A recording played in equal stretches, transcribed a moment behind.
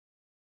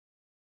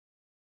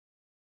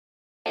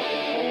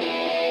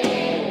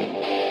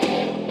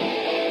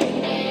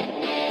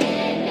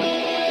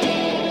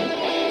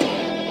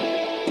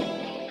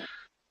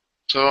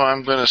So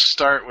I'm going to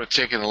start with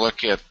taking a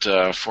look at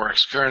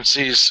Forex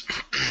currencies.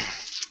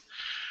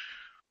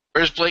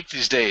 Where's Blake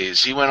these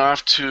days? He went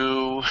off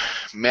to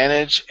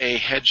manage a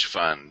hedge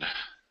fund.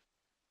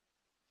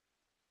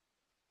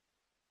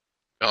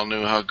 We all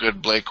knew how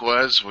good Blake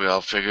was. We all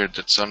figured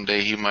that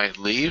someday he might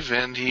leave,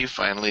 and he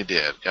finally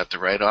did. Got the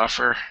right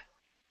offer.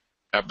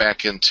 Got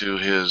back into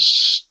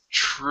his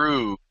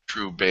true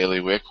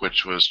bailiwick,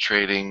 which was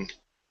trading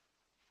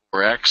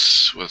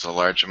Forex with a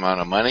large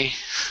amount of money.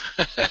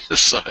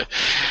 So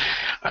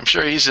I'm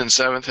sure he's in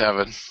seventh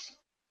heaven.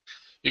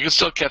 You can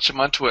still catch him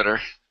on Twitter.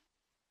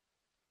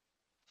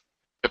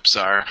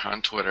 Pipsar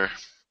on Twitter.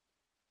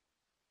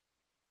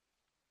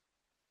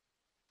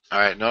 All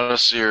right,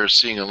 notice you're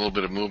seeing a little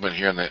bit of movement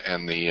here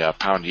in the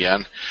pound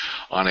yen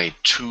on a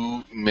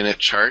 2-minute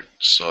chart,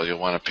 so you'll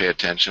want to pay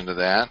attention to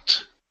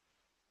that.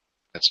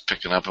 It's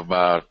picking up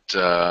about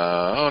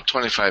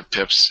 25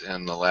 pips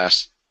in the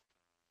last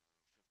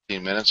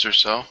 15 minutes or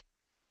so.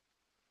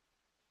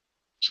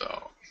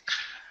 So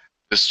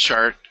this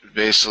chart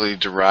basically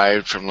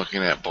derived from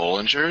looking at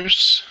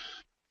Bollingers.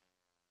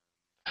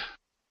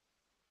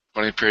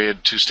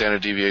 20-period, 2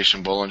 standard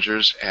deviation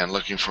Bollingers, and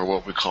looking for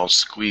what we call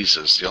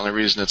squeezes. The only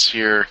reason it's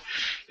here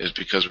is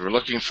because we're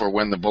looking for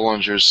when the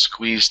Bollingers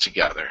squeeze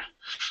together.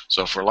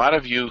 So for a lot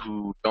of you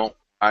who don't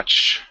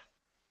watch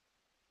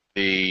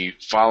the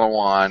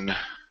follow-on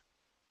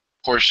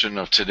portion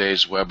of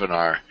today's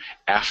webinar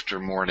after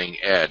Morning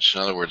Edge,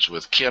 in other words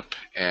with Kip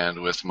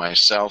and with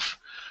myself,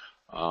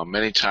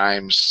 many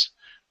times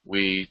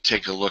we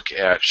take a look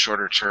at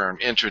shorter-term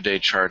intraday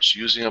charts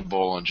using a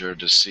Bollinger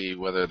to see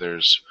whether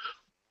there's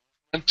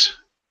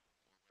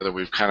whether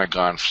we've kind of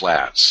gone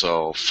flat.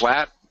 So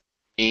flat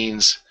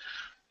means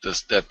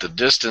that the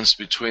distance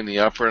between the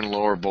upper and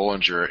lower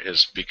Bollinger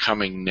is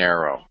becoming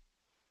narrow.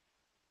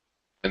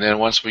 And then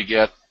once we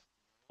get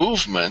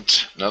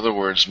movement, in other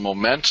words,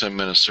 momentum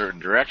in a certain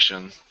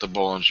direction, the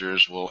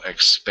Bollingers will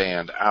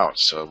expand out.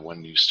 So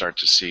when you start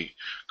to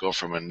go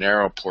from a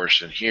narrow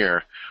portion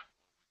here,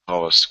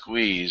 called a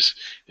squeeze,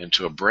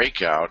 into a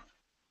breakout,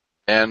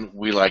 and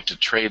we like to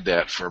trade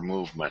that for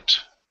movement.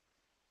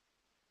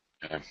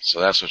 Okay, so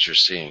that's what you're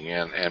seeing,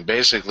 and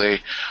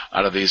basically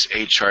out of these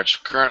 8 charts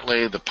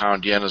currently, the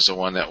pound yen is the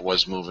one that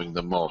was moving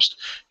the most.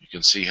 You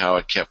can see how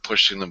it kept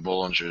pushing the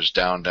Bollingers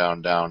down,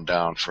 down, down,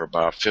 down for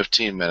about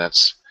 15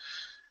 minutes.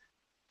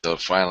 So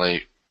it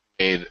finally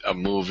made a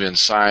move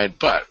inside,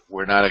 but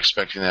we're not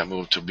expecting that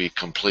move to be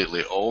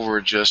completely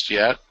over just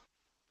yet.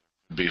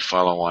 It'll be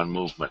follow-on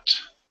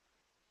movement.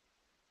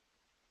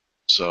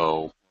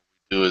 So what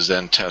we do is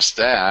then test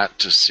that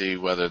to see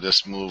whether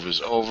this move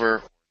is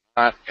over.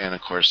 And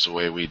of course the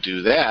way we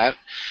do that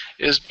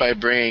is by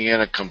bringing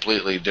in a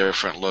completely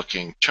different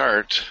looking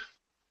chart,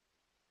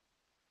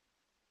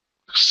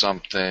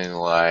 something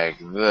like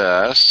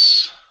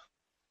this,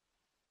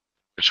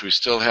 which we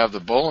still have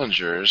the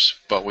Bollingers,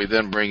 but we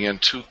then bring in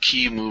 2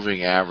 key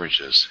moving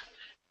averages,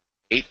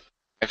 8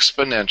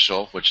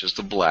 exponential, which is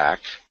the black,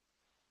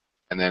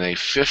 and then a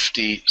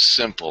 50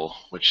 simple,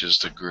 which is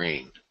the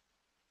green.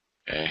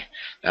 Okay,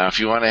 now if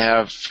you want to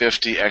have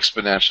 50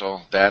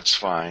 exponential, that's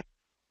fine.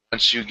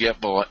 Once you get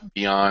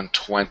beyond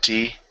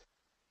 20,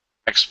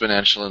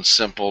 exponential and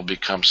simple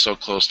become so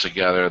close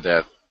together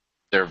that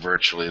they're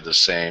virtually the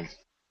same.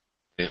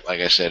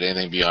 Like I said,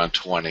 anything beyond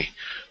 20.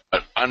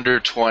 But under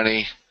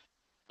 20,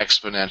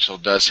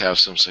 exponential does have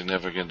some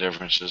significant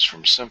differences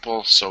from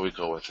simple, so we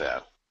go with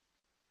that.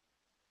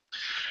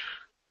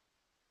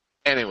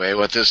 Anyway,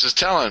 what this is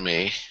telling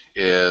me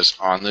is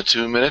on the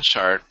 2-minute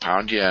chart,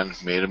 pound yen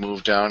made a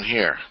move down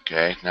here.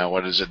 Okay, now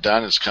what has it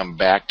done? It's come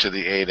back to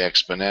the 8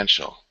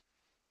 exponential.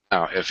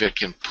 Now, if it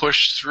can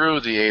push through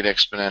the 8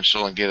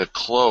 exponential and get a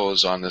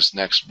close on this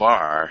next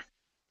bar,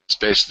 it's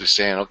basically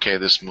saying, okay,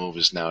 this move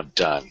is now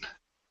done.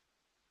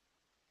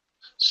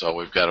 So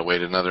we've got to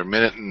wait another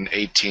minute and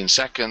 18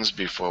 seconds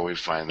before we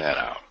find that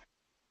out.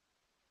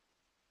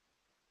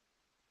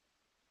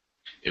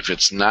 If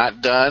it's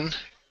not done,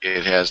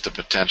 it has the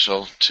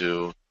potential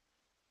to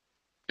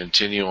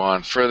continue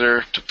on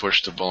further to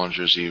push the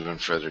Bollingers even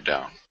further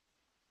down.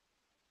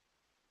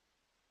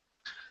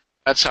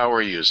 That's how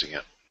we're using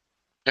it.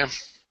 Okay.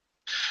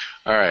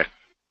 All right.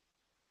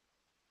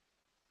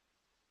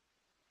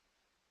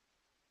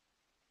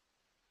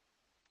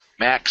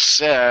 Max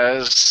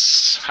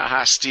says,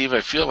 haha, Steve,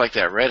 I feel like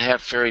that Red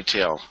Hat fairy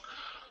tale.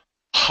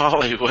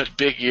 Holly, what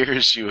big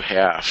ears you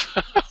have.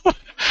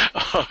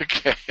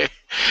 Okay.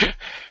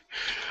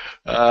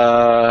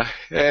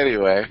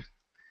 Anyway,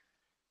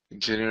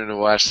 continuing to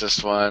watch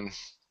this one,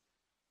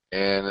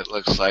 and it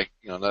looks like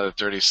another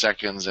 30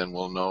 seconds, and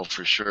we'll know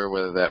for sure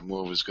whether that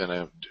move is going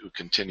to do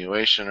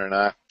continuation or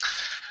not.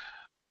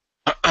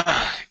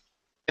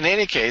 In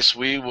any case,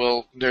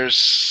 we'll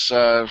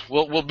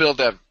build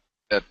that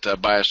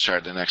bias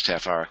chart in the next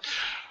half hour.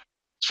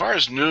 As far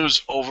as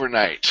news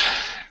overnight,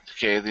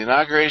 okay, the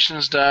inauguration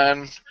is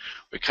done.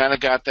 We kind of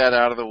got that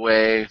out of the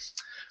way.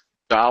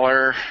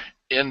 Dollar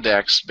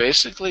index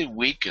basically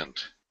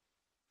weakened.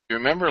 You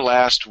remember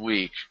last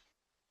week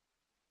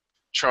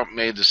Trump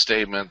made the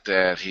statement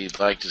that he'd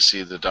like to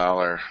see the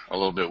dollar a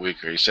little bit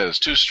weaker. He said it's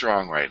too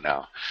strong right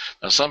now.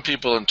 Now, some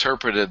people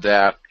interpreted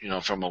that,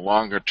 from a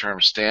longer-term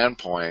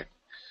standpoint,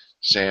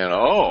 saying,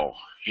 "Oh,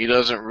 he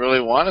doesn't really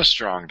want a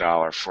strong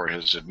dollar for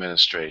his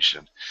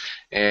administration."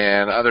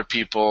 And other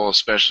people,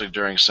 especially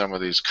during some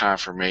of these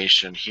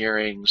confirmation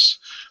hearings,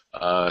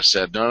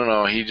 said, "No, no,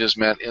 no, he just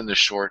meant in the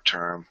short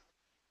term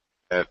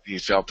that he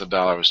felt the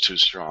dollar was too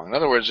strong." In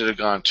other words, it had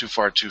gone too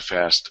far too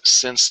fast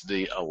since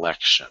the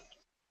election.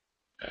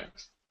 Okay.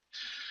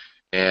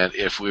 And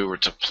if we were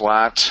to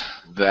plot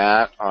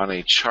that on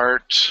a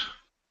chart,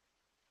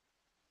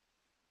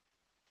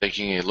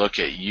 taking a look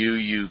at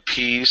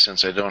UUP,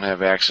 since I don't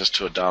have access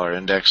to a dollar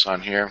index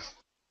on here,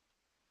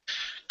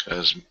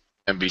 because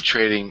MB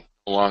Trading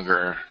no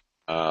longer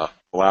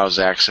allows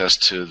access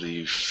to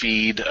the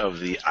feed of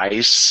the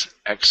ICE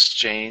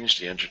exchange,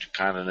 the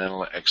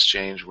Intercontinental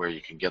Exchange, where you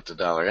can get the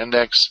dollar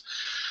index.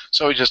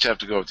 So we just have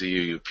to go with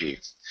the UUP.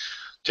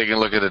 Taking a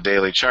look at a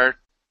daily chart,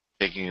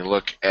 taking a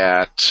look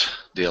at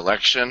the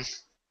election.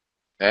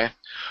 Okay.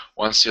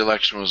 Once the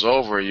election was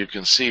over, you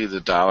can see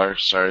the dollar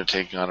started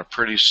taking on a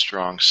pretty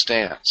strong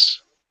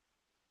stance.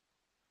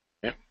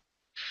 Okay.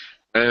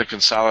 In a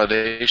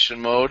consolidation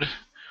mode,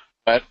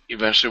 but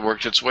eventually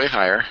worked its way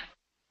higher.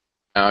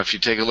 Now, if you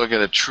take a look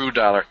at a true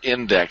dollar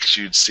index,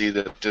 you'd see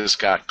that this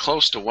got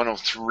close to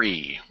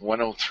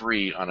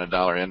 103 on a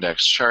dollar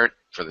index chart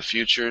for the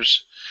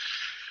futures.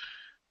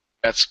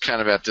 That's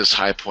kind of at this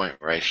high point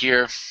right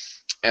here,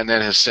 and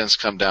then has since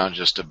come down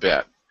just a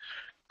bit.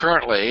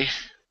 Currently,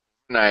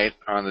 tonight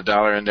on the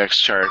dollar index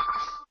chart,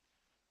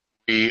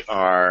 we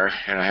are,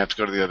 and I have to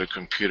go to the other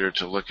computer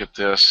to look at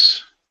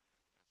this,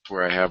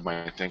 where I have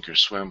my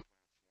Thinkorswim.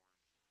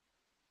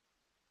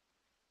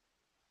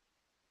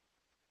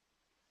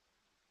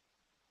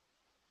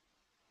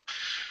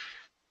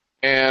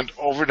 And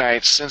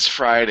overnight, since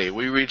Friday,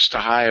 we reached a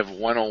high of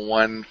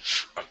 101,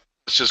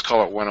 let's just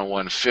call it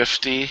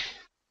 101.50,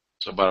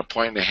 so about a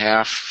point and a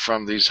half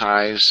from these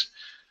highs.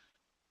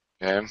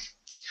 Okay.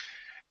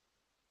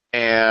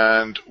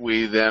 And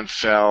we then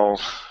fell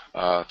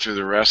through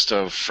the rest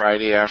of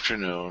Friday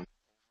afternoon,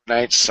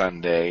 night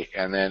Sunday,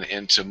 and then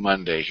into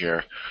Monday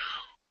here.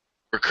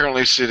 We're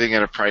currently sitting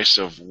at a price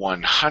of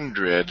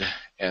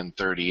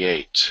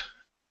 138.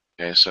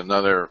 Okay, so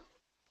another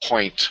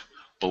point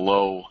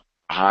below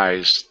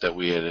highs that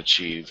we had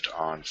achieved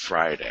on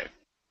Friday.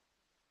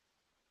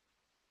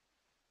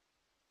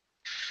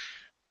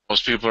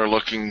 Most people are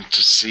looking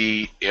to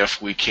see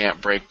if we can't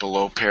break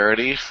below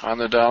parity on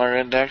the dollar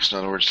index. In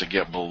other words, to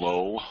get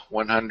below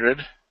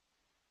 100.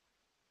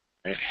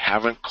 Right?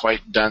 Haven't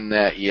quite done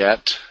that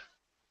yet.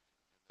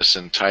 This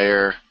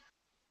entire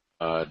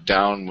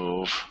down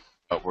move,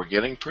 but we're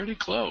getting pretty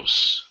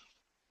close.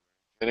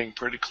 Getting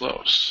pretty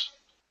close.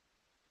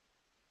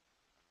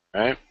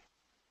 Right?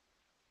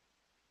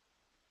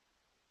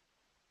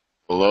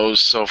 The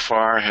lows so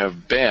far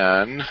have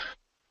been, let's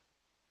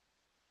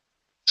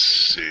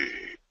see,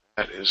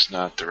 that is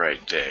not the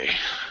right day.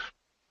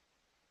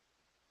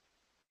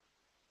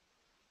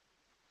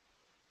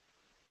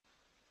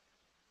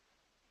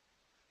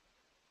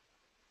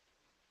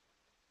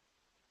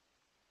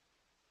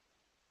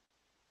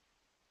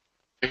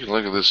 Take a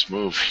look at this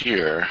move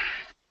here,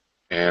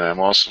 and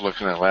I'm also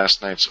looking at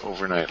last night's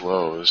overnight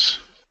lows.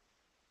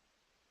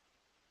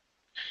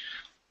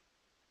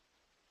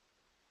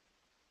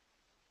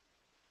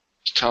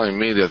 It's telling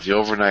me that the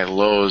overnight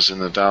lows in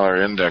the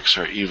dollar index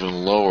are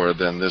even lower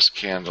than this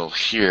candle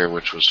here,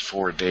 which was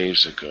 4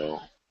 days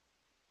ago.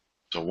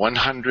 So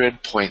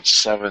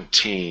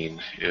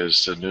 100.17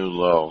 is the new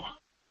low.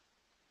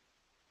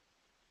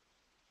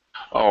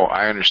 Oh,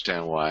 I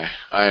understand why.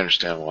 I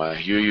understand why.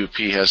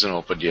 UUP hasn't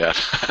opened yet.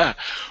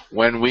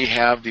 When we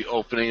have the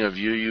opening of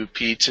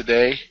UUP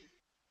today,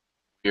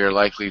 we are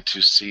likely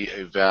to see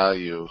a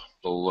value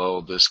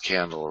below this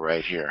candle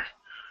right here.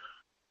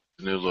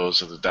 The new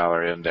lows of the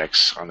dollar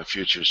index on the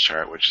futures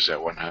chart, which is at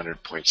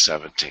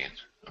 100.17.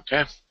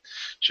 Okay?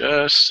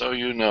 Just so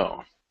you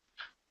know.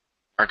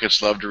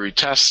 Markets love to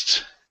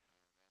retest.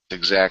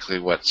 Exactly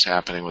what's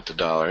happening with the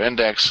dollar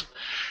index.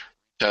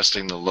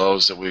 Testing the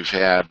lows that we've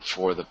had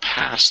for the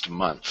past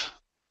month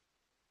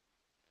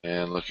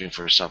and looking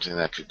for something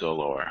that could go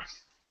lower,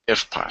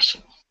 if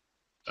possible.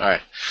 All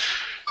right.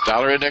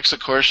 Dollar index,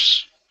 of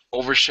course,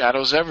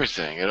 overshadows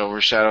everything. It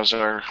overshadows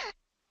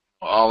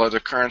all other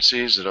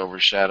currencies. It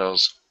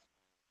overshadows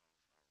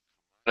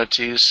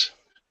commodities,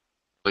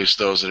 at least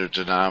those that are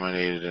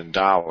denominated in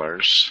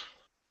dollars.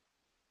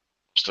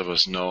 Most of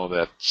us know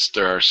that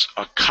there are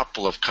a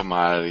couple of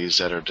commodities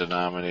that are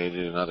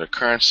denominated in other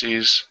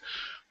currencies.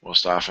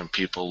 Most often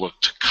people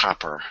look to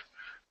copper,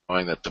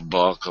 knowing that the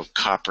bulk of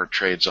copper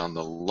trades on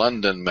the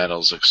London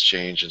Metals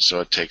Exchange, and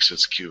so it takes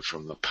its cue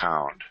from the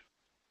pound.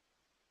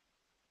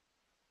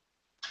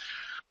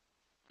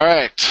 All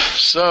right,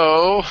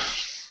 so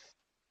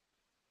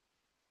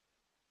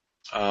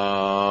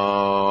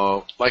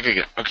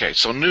okay,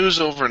 so news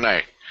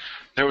overnight.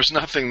 There was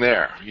nothing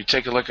there. You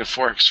take a look at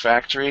Forex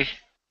Factory.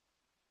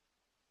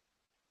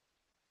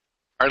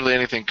 hardly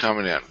anything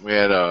coming in. We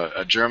had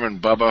a German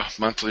Bubba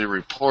monthly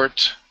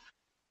report,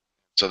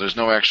 so there's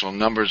no actual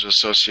numbers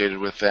associated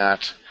with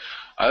that.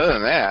 Other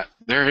than that,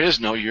 there is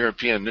no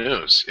European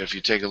news. If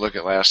you take a look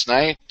at last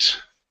night,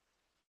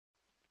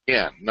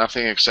 yeah,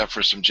 nothing except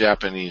for some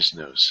Japanese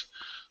news.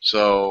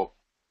 So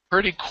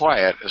pretty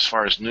quiet as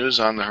far as news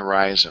on the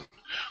horizon.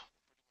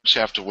 Just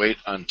have to wait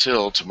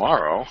until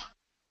tomorrow.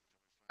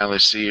 Finally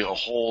see a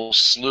whole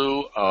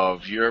slew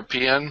of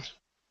European,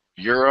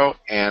 Euro,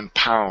 and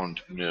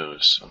Pound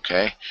news.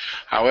 Okay.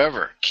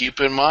 However, keep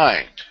in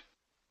mind,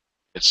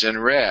 it's in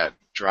red.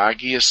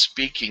 Draghi is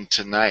speaking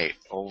tonight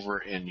over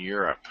in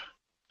Europe.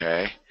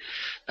 Okay.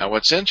 Now,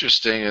 what's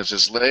interesting is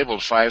it's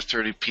labeled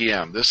 5:30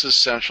 p.m. This is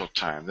Central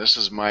Time. This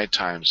is my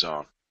time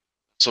zone.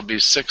 This will be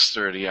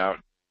 6:30 out.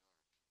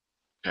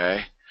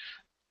 Okay.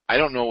 I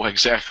don't know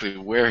exactly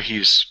where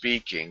he's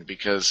speaking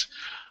because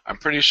I'm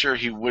pretty sure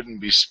he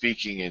wouldn't be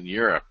speaking in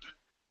Europe.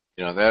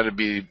 You know, that'd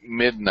be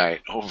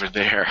midnight over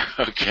there.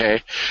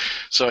 Okay.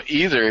 So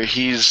either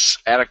he's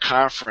at a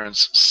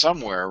conference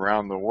somewhere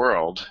around the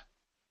world,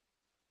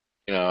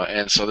 you know,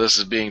 and so this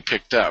is being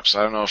picked up. So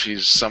I don't know if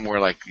he's somewhere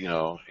like, you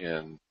know,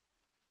 in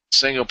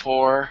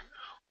Singapore,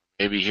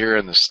 maybe here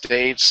in the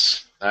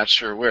States, not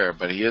sure where,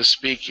 but he is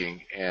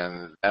speaking,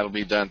 and that'll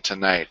be done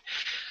tonight.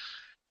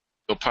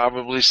 You'll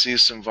probably see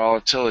some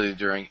volatility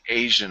during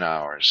Asian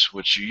hours,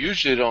 which you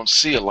usually don't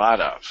see a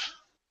lot of.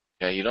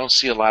 Yeah, you don't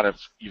see a lot of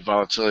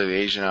volatility at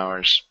Asian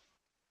hours.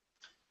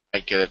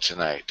 Might get it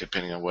tonight,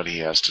 depending on what he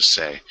has to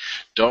say.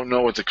 Don't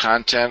know what the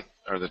content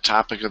or the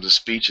topic of the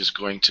speech is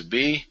going to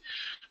be.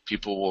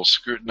 People will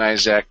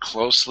scrutinize that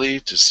closely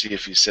to see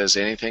if he says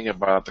anything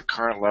about the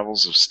current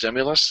levels of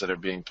stimulus that are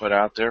being put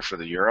out there for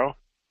the euro. If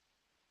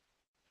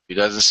he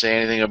doesn't say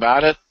anything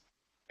about it,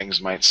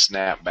 things might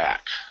snap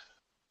back.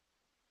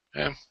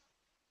 Okay.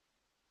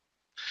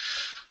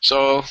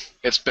 So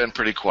it's been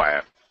pretty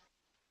quiet.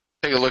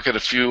 Take a look at a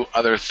few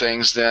other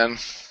things then,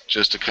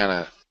 just to kind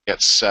of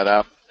get set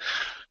up.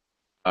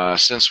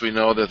 Since we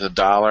know that the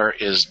dollar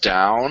is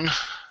down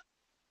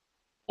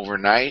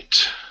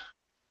overnight,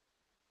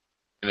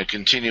 in a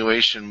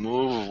continuation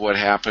move of what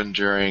happened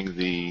during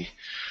the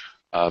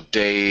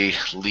day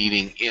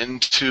leading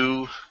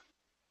into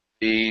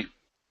the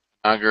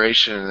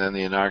inauguration and then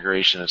the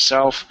inauguration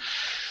itself,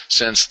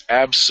 since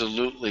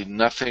absolutely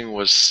nothing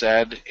was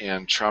said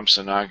in Trump's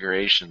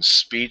inauguration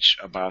speech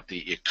about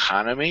the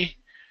economy,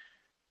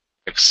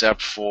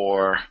 except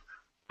for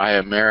 "Buy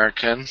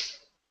American,"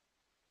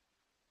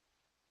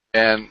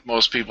 and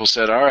most people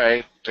said, all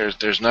right,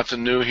 there's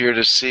nothing new here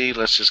to see,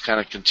 let's just kind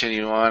of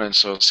continue on. And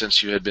so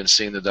since you had been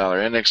seeing the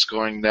dollar index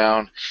going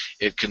down,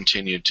 it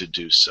continued to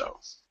do so.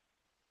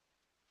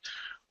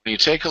 When you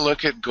take a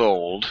look at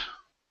gold,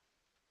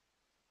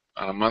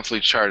 on a monthly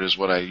chart is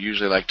what I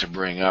usually like to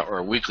bring up, or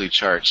a weekly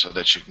chart, so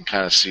that you can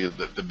kind of see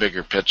the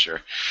bigger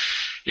picture.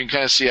 You can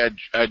kind of see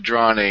I'd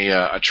drawn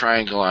a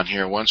triangle on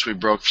here. Once we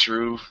broke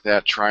through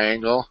that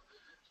triangle,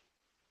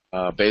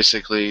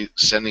 basically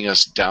sending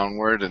us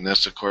downward, and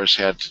this of course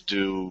had to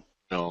do,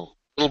 you know,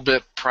 a little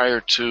bit prior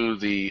to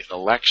the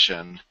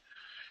election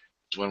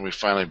is when we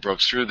finally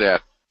broke through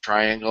that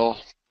triangle.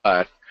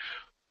 But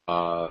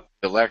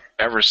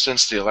ever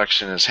since the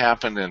election has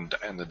happened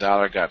and the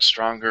dollar got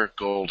stronger,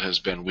 gold has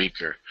been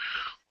weaker.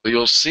 Well,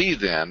 you'll see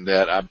then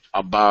that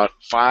about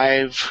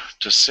 5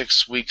 to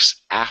 6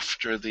 weeks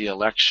after the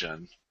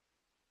election,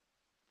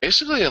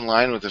 basically in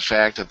line with the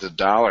fact that the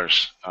dollar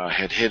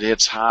had hit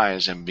its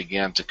highs and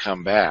began to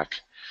come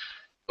back,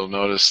 you'll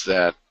notice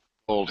that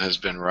gold has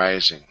been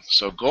rising.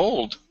 So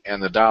gold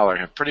and the dollar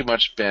have pretty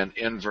much been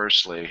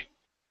inversely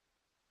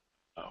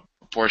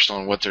proportional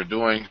in what they're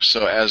doing.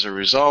 So as a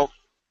result,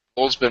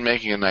 gold's been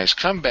making a nice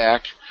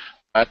comeback,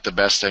 but the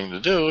best thing to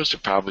do is to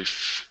probably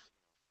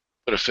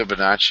put a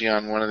Fibonacci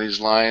on one of these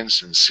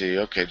lines and see,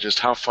 okay, just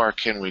how far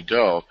can we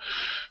go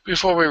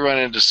before we run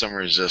into some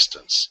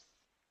resistance.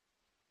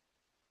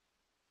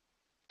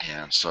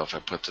 And so if I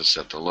put this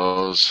at the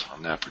lows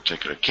on that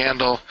particular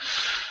candle,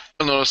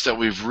 you'll notice that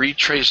we've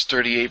retraced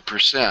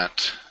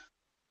 38%,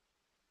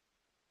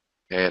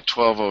 okay, at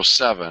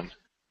 1207.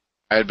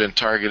 I had been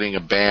targeting a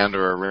band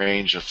or a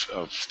range of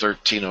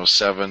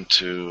 1307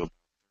 to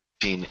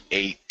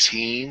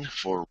 1318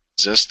 for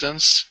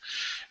resistance,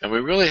 and we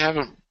really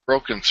haven't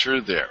broken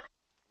through there.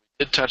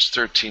 We did touch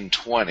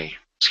 1320.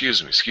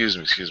 Excuse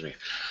me.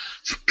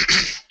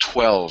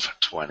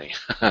 1220.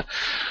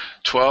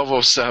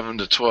 1207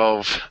 to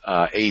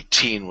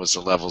 1218 was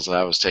the levels that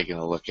I was taking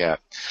a look at.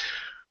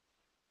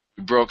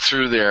 We broke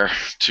through there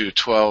to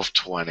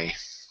 1220,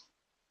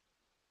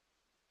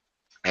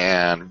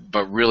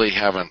 but really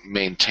haven't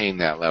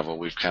maintained that level.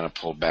 We've kind of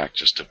pulled back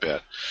just a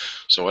bit.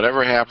 So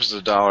whatever happens to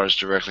the dollar is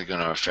directly going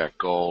to affect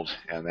gold,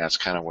 and that's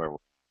kind of where we're.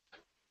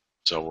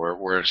 So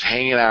we're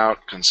hanging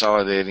out,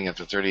 consolidating at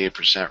the 38%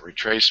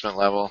 retracement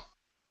level.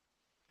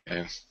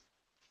 Okay.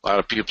 A lot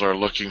of people are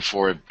looking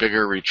for a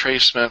bigger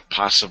retracement,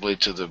 possibly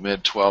to the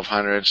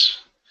mid-1200s,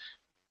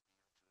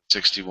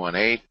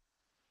 61.8.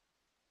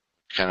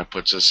 Kind of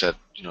puts us at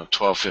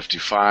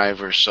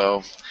 1255 or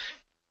so.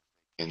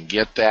 And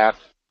get that,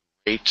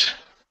 rate,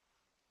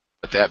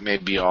 but that may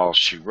be all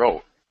she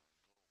wrote.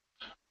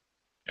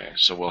 Okay,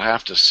 so we'll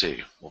have to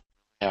see. We'll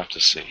have to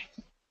see.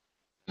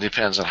 It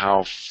depends on how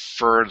much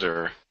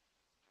further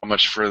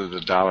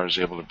the dollar is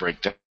able to break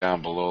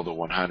down below the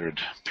 100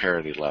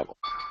 parity level.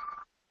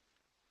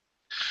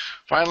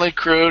 Finally,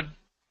 crude.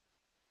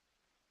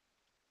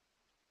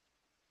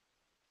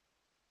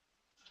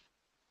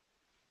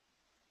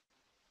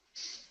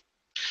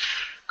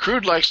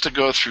 Crude likes to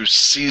go through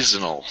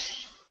seasonal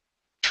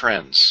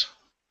trends.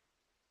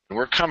 And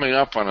we're coming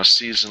up on a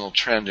seasonal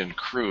trend in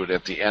crude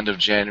at the end of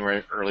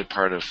January, early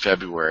part of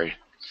February,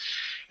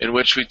 in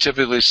which we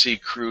typically see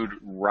crude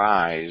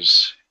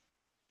rise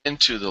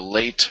into the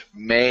late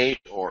May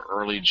or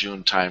early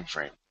June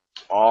timeframe,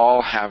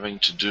 all having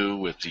to do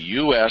with the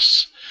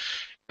U.S.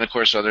 and, of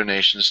course, other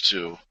nations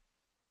too,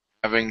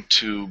 having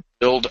to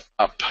build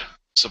up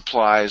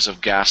supplies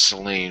of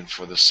gasoline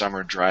for the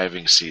summer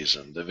driving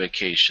season, the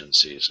vacation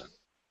season.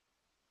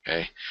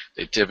 Okay,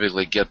 they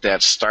typically get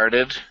that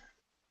started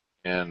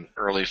in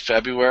early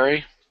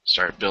February,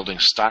 start building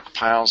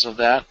stockpiles of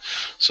that.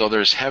 So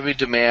there's heavy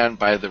demand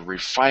by the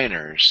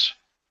refiners.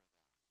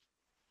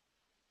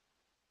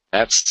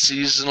 That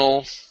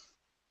seasonal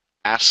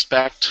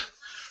aspect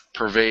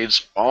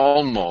pervades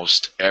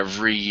almost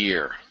every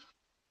year.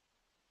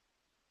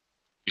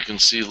 You can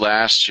see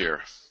last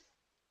year,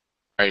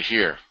 right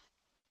here,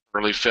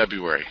 early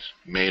February,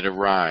 made a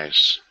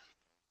rise.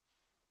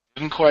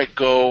 Didn't quite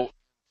go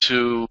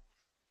to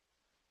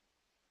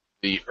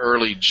the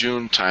early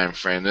June time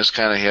frame. This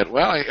kind of hit,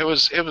 well, it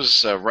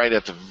was right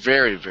at the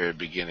very, very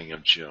beginning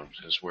of June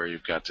is where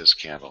you've got this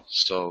candle.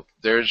 So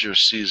there's your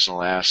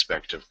seasonal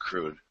aspect of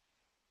crude.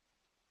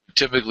 You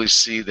typically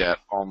see that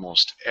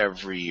almost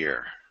every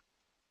year.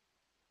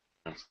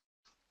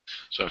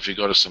 So if you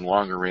go to some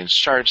longer range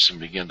charts and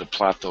begin to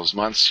plot those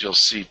months, you'll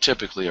see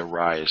typically a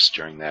rise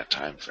during that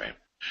time frame.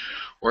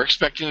 We're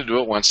expecting to do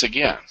it once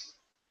again.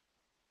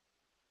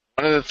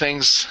 One of the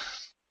things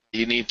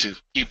you need to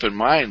keep in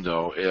mind,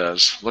 though,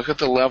 is look at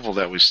the level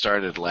that we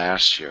started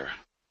last year.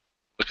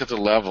 Look at the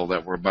level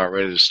that we're about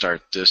ready to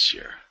start this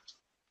year.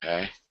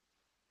 Okay?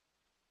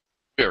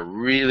 We are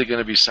really going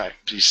to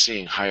be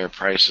seeing higher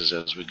prices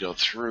as we go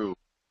through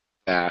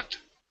that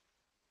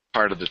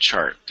part of the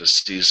chart, the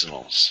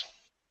seasonals.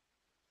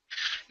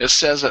 It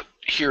says that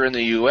here in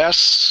the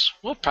U.S.,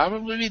 we'll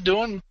probably be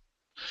doing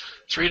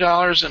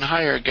 $3 and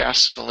higher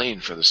gasoline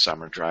for the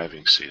summer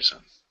driving season.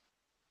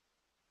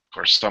 Of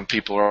course, some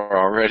people are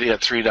already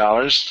at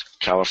 $3.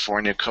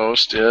 California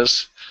coast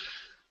is.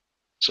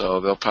 So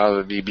they'll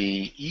probably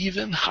be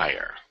even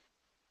higher.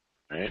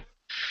 Right?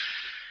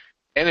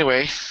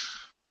 Anyway,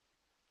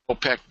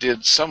 OPEC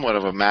did somewhat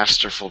of a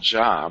masterful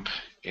job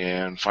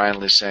in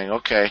finally saying,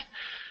 okay,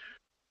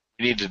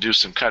 we need to do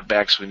some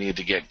cutbacks. We need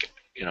to get,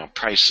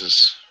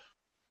 prices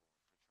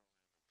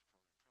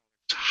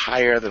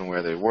higher than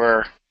where they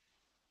were.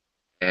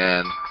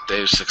 And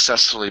they've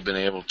successfully been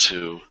able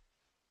to,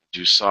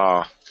 you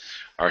saw,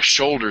 our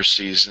shoulder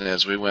season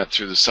as we went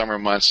through the summer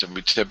months, and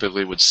we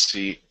typically would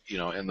see,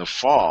 in the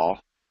fall,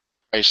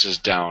 prices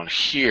down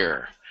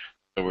here.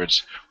 In other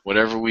words,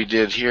 whatever we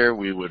did here,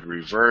 we would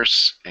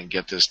reverse and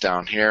get this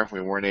down here.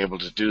 We weren't able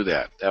to do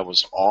that. That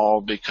was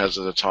all because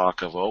of the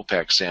talk of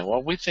OPEC saying,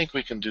 well, we think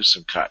we can do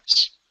some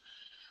cuts.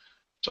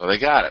 So they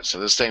got it. So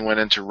this thing went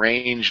into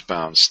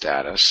range-bound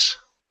status.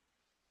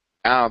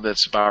 Now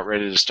that's about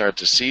ready to start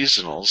the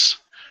seasonals,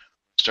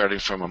 starting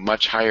from a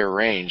much higher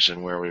range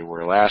than where we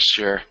were last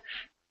year.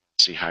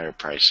 See higher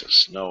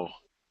prices. No,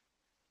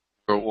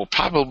 we'll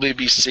probably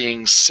be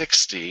seeing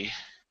 60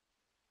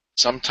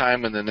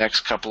 sometime in the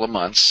next couple of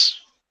months,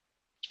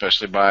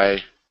 especially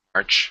by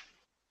March.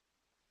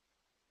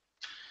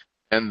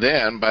 And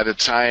then by the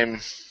time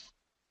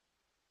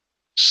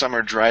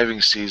summer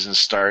driving season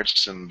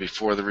starts and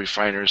before the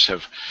refiners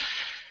have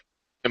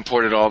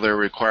imported all their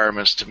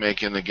requirements to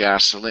make in the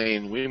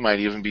gasoline, we might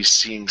even be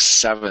seeing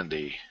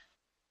 70.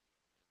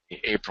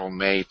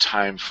 April-May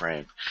time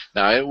frame.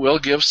 Now it will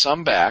give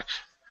some back.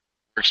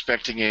 We're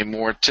expecting a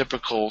more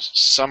typical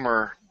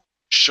summer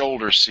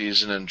shoulder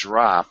season and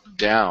drop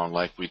down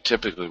like we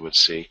typically would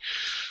see.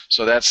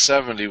 So that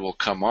 70 will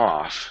come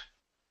off,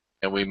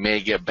 and we may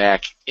get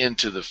back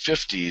into the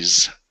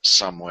 50s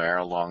somewhere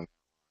along,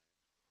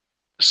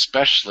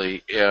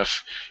 especially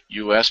if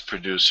U.S.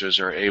 producers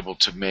are able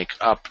to make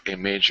up a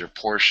major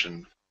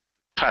portion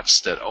cuts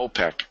that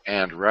OPEC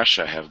and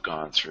Russia have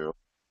gone through.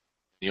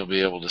 You'll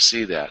be able to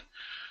see that.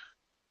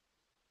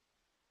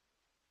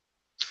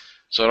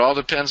 So it all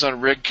depends on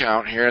rig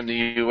count here in the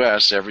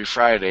U.S. every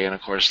Friday. And,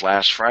 of course,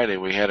 last Friday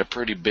we had a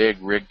pretty big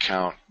rig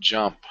count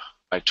jump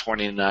by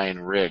 29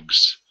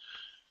 rigs.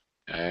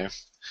 Okay.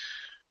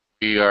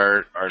 We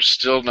are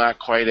still not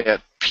quite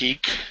at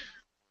peak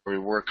where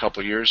we were a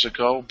couple years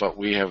ago, but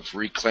we have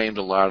reclaimed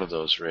a lot of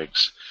those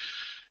rigs.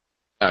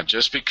 Now,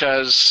 just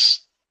because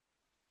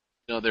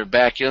they're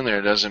back in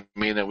there doesn't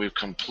mean that we've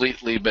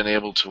completely been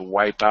able to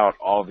wipe out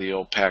all the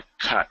OPEC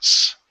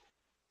cuts.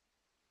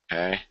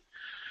 Okay,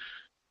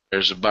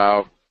 there's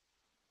about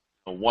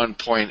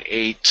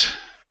 1.8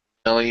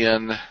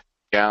 million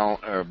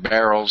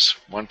barrels,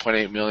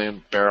 1.8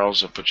 million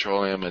barrels of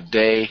petroleum a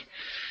day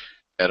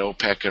that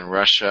OPEC and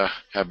Russia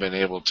have been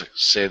able to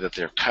say that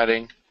they're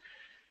cutting.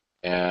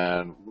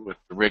 And with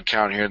the rig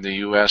count here in the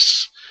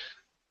U.S.,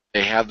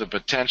 they have the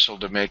potential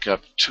to make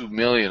up 2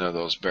 million of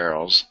those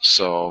barrels.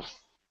 So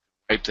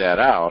wipe that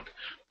out.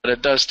 But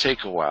it does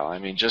take a while. I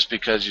mean, just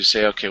because you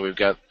say, okay, we've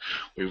got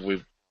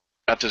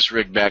this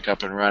rig back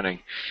up and running,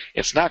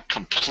 it's not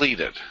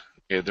completed.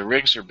 Okay, the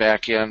rigs are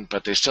back in,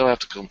 but they still have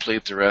to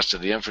complete the rest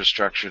of the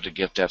infrastructure to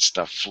get that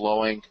stuff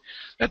flowing.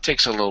 That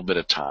takes a little bit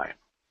of time.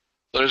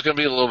 So there's going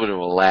to be a little bit of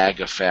a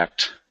lag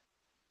effect.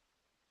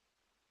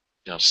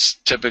 You know,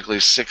 typically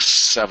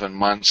 6-7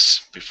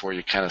 months before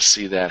you kind of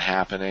see that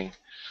happening.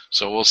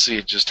 So we'll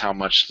see just how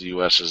much the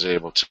U.S. is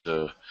able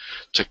to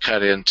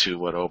cut into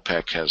what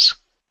OPEC has.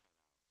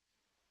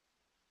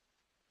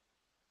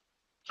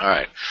 All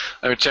right,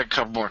 let me check a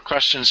couple more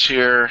questions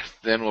here.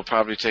 Then we'll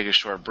probably take a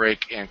short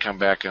break and come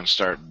back and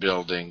start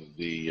building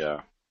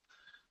the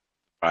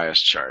bias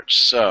chart.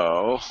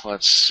 So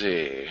let's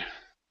see.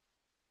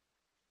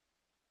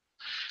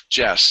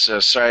 Jess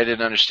says, sorry I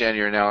didn't understand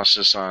your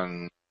analysis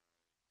on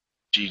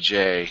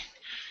GJ.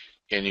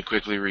 Can you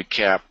quickly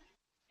recap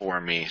for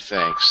me?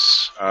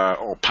 Thanks.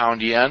 Oh,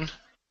 pound yen?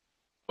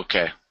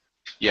 Okay.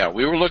 Yeah,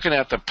 we were looking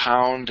at the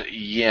pound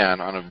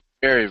yen on a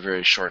very,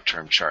 very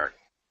short-term chart.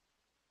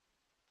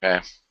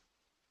 Okay.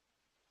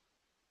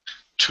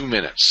 2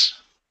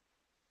 minutes.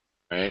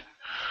 Right?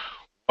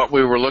 What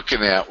we were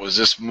looking at was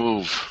this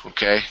move,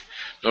 okay?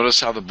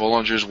 Notice how the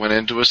Bollingers went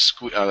into a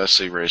squeeze. Oh,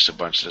 let's erase a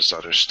bunch of this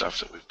other stuff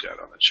that we've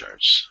got on the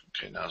charts.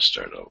 Okay, now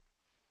start over.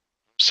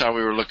 That's how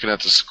we were looking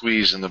at the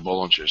squeeze in the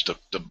Bollingers.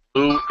 The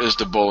blue is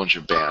the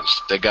Bollinger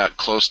Bands. They got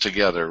close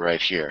together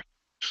right here.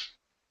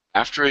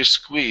 After a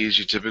squeeze,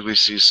 you typically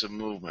see some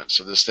movement.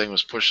 So this thing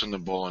was pushing the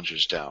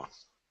Bollingers down.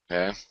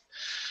 Okay?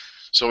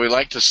 So we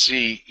like to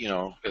see, you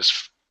know,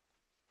 as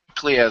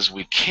quickly as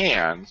we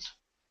can,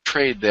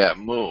 trade that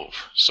move.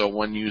 So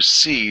when you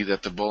see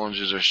that the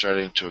Bollingers are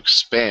starting to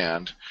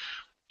expand,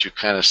 you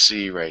kind of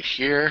see right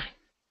here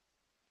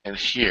and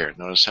here.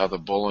 Notice how the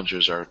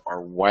Bollingers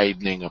are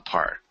widening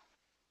apart.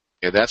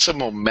 Okay, that's a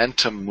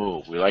momentum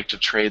move. We like to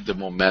trade the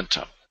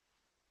momentum.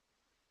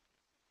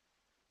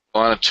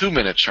 On a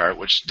 2-minute chart,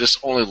 which this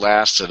only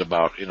lasted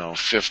about,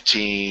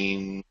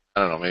 15, I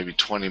don't know, maybe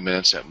 20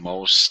 minutes at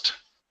most.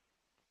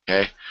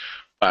 Okay,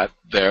 but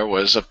there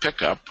was a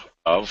pickup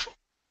of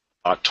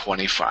about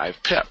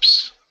 25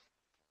 pips.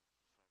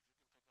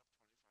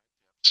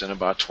 It's in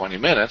about 20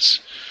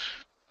 minutes.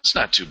 It's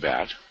not too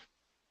bad.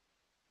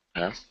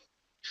 Okay,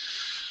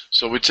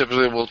 so we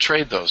typically will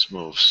trade those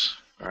moves.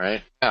 All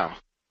right, now what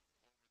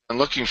I'm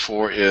looking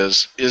for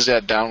is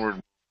that downward.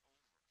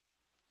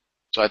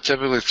 So I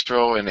typically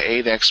throw an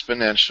 8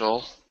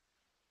 exponential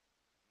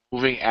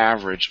moving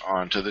average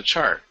onto the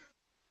chart.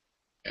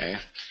 Okay.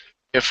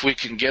 If we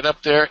can get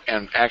up there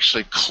and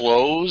actually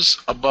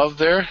close above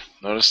there,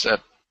 notice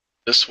that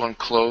this one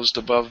closed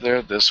above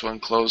there, this one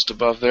closed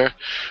above there,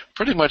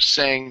 pretty much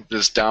saying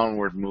this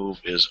downward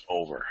move is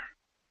over.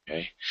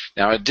 Okay.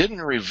 Now it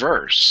didn't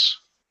reverse.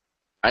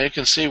 Now you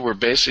can see we're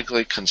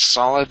basically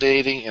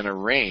consolidating in a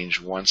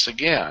range once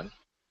again.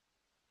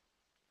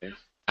 Okay.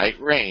 Tight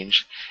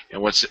range,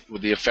 and what's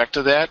with the effect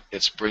of that?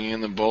 It's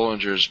bringing the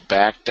Bollingers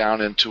back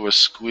down into a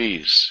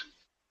squeeze.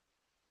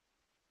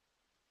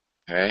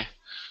 Okay.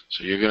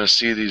 So you're going to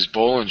see these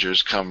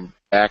Bollingers come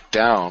back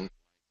down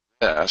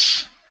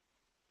this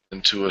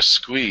into a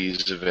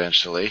squeeze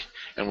eventually,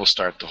 and we'll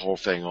start the whole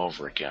thing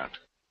over again.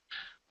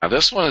 Now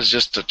this one is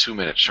just a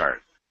 2-minute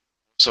chart.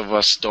 Most of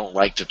us don't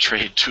like to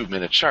trade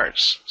 2-minute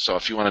charts. So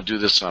if you want to do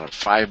this on a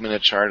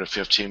 5-minute chart, a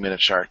 15-minute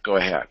chart, go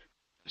ahead.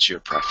 It's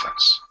your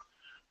preference.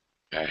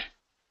 Okay.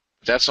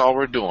 That's all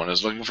we're doing,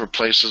 is looking for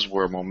places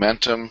where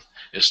momentum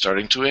is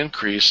starting to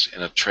increase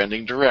in a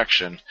trending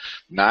direction,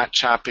 not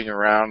chopping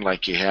around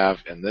like you have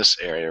in this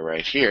area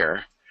right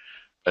here,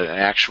 but an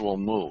actual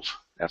move.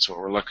 That's what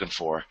we're looking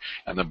for.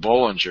 And the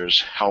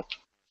Bollingers help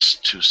us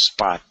to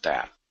spot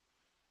that.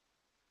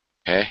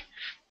 Okay?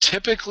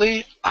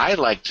 Typically, I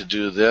like to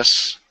do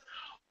this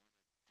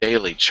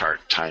daily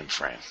chart time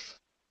frame.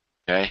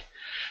 Okay?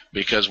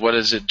 Because what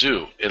does it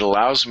do? It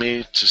allows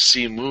me to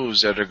see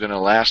moves that are going to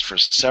last for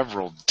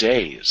several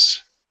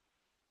days.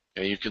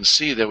 And you can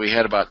see that we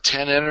had about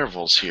 10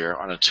 intervals here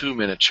on a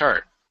 2-minute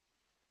chart.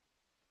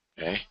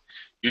 Okay,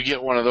 you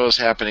get one of those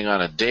happening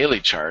on a daily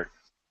chart,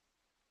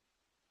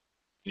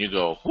 and you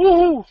go,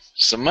 whoo,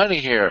 some money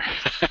here.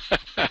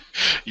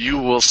 You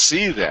will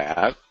see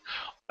that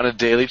on a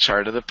daily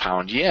chart of the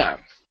pound yen.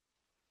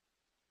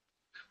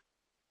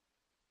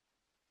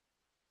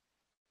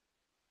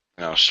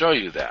 And I'll show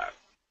you that.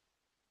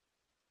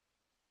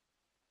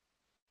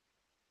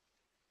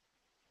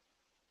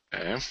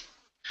 Okay.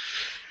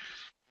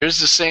 Here's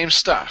the same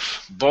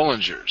stuff.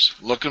 Bollingers,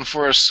 looking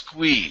for a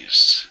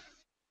squeeze.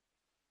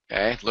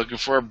 Okay, looking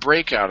for a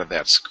breakout of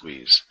that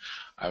squeeze.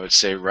 I would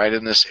say right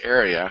in this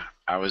area,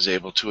 I was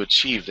able to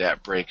achieve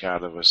that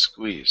breakout of a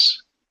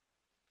squeeze.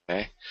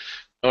 Okay,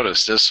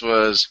 notice this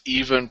was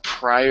even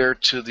prior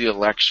to the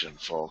election,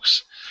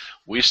 folks.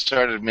 We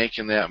started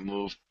making that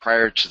move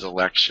prior to the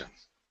election.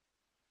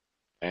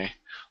 Okay?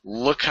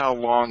 Look how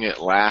long it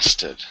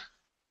lasted.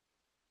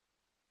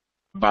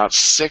 About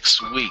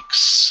 6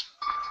 weeks.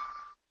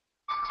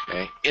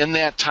 Okay? In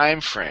that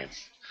time frame,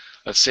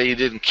 let's say you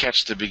didn't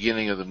catch the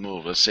beginning of the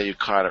move. Let's say you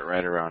caught it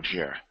right around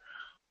here.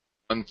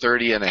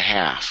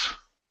 130.5.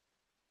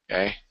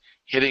 Okay?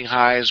 Hitting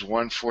highs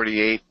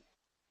 148,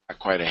 not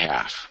quite a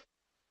half.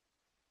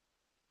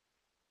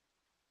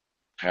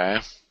 Okay?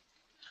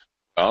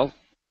 Well,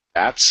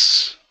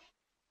 that's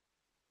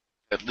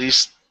at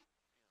least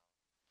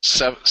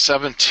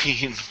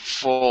 17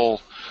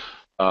 full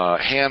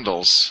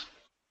handles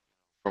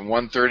from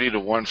 130 to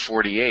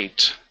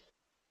 148.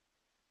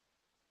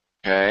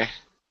 Okay?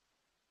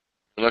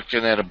 You're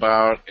looking at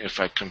about, if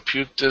I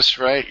compute this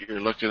right, you're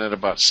looking at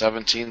about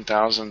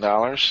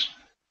 $17,000.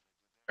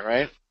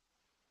 Right?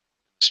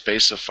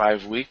 Space of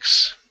 5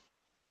 weeks.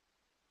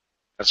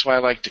 That's why I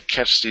like to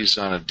catch these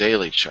on a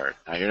daily chart.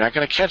 Now, you're not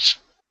going to catch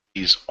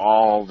these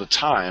all the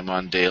time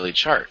on daily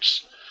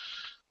charts.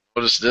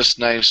 Notice this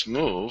nice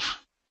move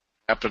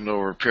happened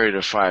over a period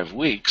of 5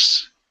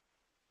 weeks.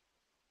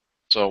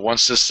 So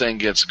once this thing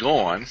gets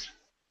going,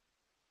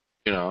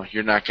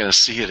 you're not going to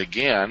see it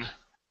again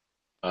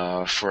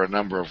for a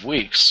number of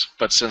weeks.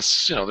 But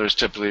since, there's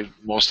typically,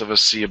 most of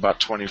us see about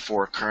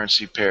 24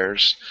 currency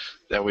pairs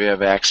that we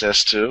have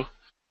access to,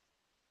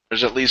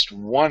 there's at least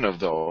one of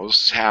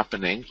those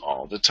happening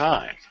all the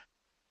time.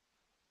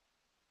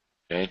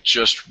 Okay,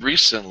 just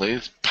recently,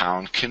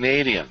 pound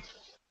Canadian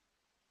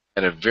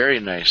had a very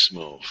nice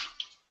move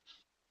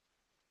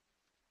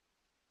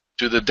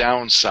to the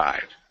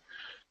downside.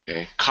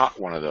 Okay, caught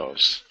one of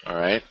those, all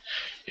right?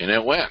 And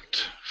it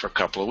went for a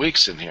couple of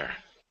weeks in here,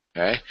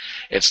 okay?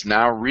 It's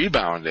now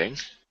rebounding,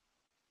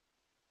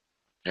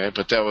 okay?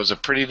 But that was a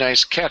pretty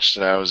nice catch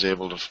that I was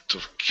able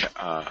to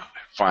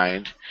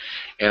find,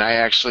 and I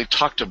actually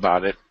talked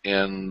about it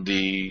in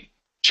the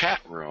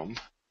chat room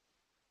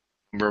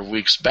a number of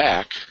weeks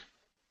back,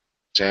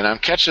 saying I'm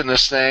catching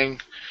this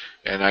thing,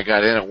 and I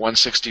got in at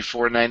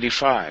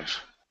 164.95,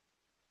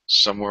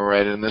 somewhere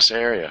right in this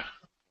area.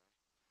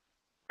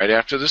 Right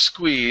after the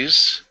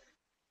squeeze,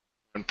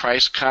 when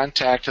price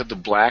contacted the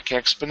black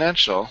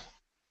exponential,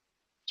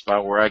 it's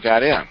about where I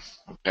got in.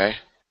 Okay,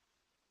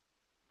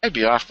 I'd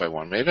be off by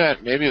one. Maybe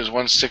it was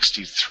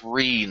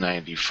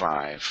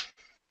 163.95.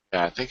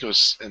 Yeah, I think it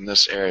was in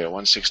this area,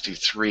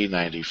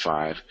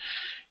 163.95.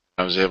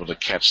 I was able to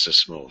catch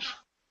this move.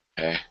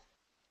 Okay.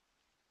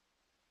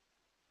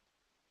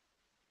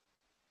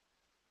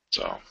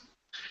 So,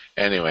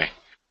 anyway,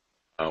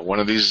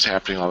 one of these is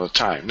happening all the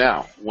time.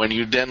 Now, when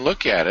you then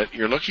look at it,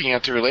 you're looking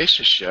at the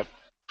relationship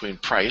between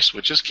price,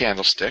 which is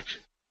candlestick,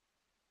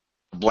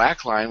 the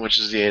black line, which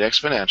is the 8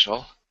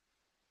 exponential,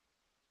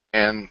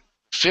 and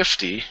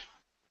 50, which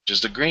is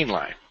the green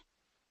line.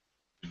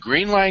 The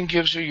green line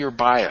gives you your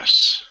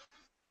bias.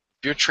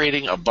 If you're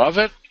trading above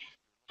it,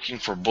 looking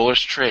for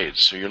bullish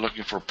trades, so you're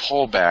looking for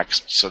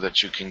pullbacks so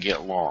that you can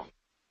get long.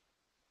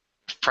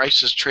 If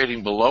price is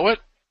trading below it,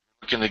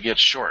 you're looking to get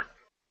short.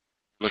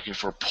 You're looking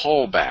for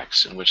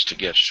pullbacks in which to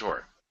get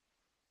short.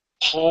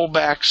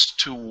 Pullbacks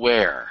to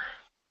where?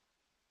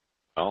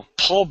 Well,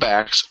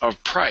 pullbacks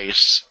of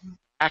price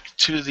back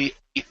to the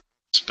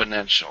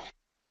exponential.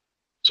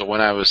 So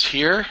when I was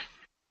here,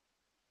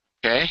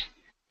 okay,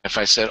 if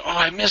I said, oh,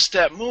 I missed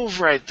that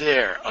move right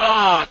there.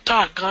 Oh,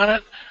 doggone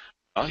it.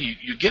 Well,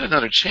 you get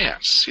another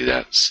chance. See,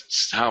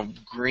 that's how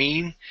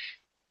green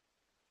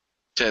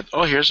said,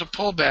 oh, here's a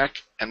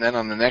pullback. And then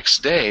on the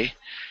next day,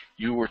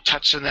 you were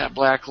touching that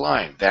black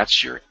line.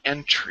 That's your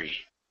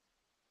entry.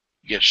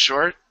 You get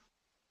short,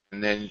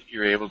 and then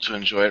you're able to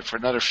enjoy it for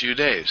another few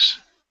days.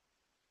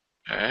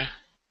 Okay?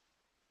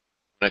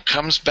 When it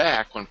comes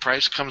back, when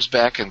price comes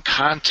back and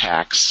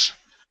contacts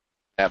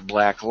that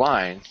black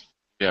line,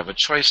 you have a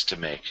choice to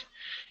make.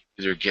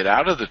 Either get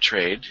out of the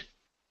trade,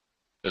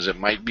 because it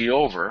might be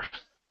over,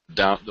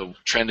 the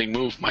trending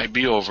move might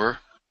be over,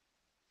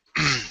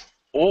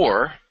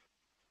 or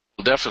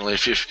definitely,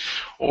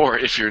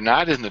 if you're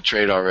not in the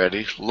trade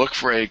already, look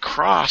for a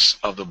cross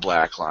of the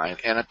black line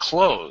and a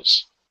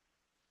close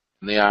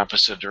in the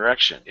opposite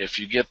direction. If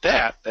you get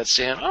that, that's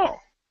saying, oh,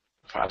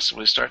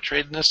 possibly start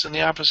trading this in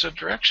the opposite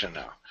direction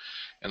now.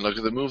 And look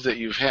at the move that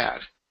you've had.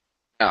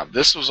 Now,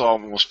 this was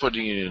almost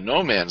putting you in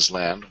no man's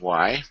land.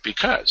 Why?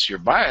 Because your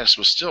bias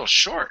was still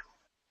short.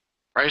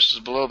 Price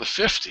was below the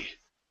 50.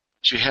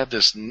 But you had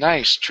this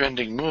nice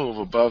trending move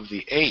above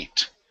the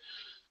 8.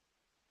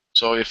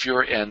 So if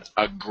you're an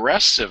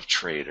aggressive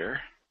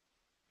trader,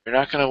 you're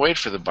not going to wait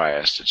for the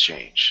bias to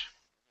change.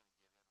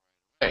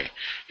 Okay.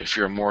 If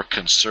you're a more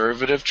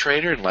conservative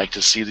trader and like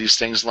to see these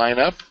things line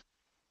up,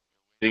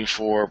 waiting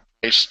for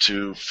price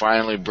to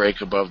finally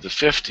break above the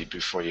 50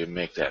 before you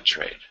make that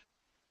trade.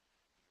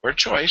 Your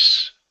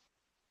choice.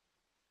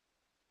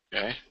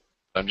 Okay.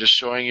 I'm just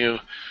showing you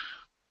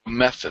a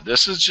method.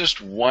 This is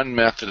just one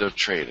method of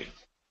trading.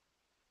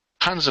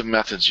 Tons of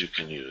methods you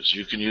can use.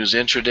 You can use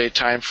intraday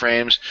time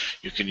frames.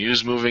 You can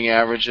use moving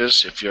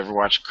averages. If you ever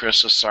watch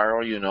Chris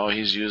Asaro, you know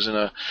he's using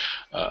a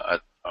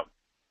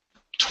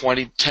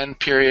 10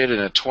 period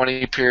and a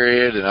 20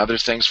 period and other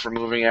things for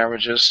moving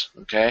averages.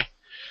 Okay,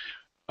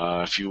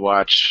 if you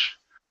watch,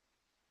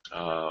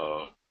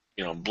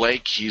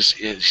 Blake,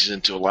 he's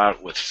into a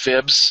lot with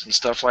fibs and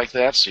stuff like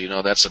that.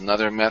 So that's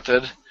another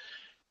method. If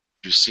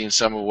you've seen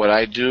some of what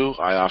I do,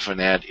 I often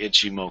add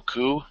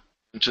Ichimoku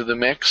into the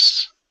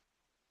mix.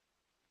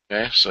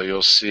 Okay, so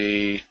you'll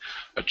see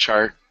a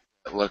chart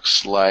that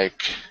looks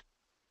like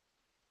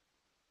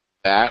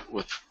that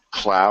with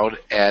cloud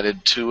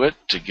added to it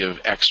to give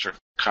extra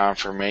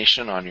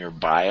confirmation on your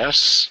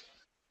bias.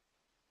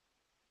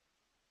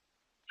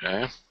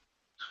 Okay,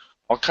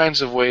 all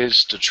kinds of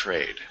ways to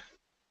trade.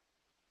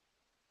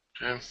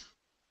 Okay.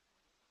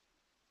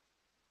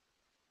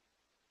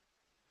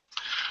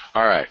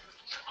 All right.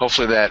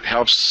 Hopefully that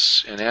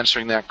helps in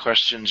answering that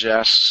question,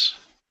 Jess.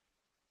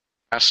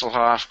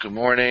 Hasselhoff, good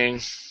morning.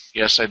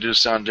 Yes, I do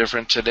sound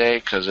different today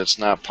because it's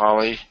not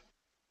Polly.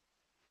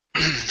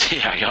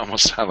 Yeah, you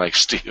almost sound like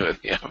Steven.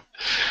 Yeah,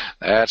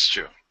 that's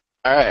true.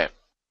 All right.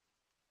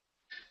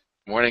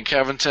 Morning,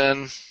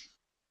 Kevinton.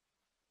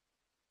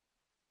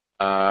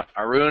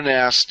 Arun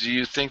asks, do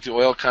you think the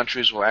oil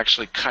countries will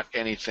actually cut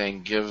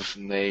anything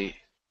given they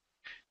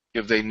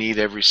need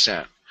every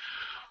cent?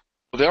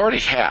 Well, they already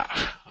have.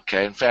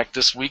 Okay. In fact,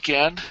 this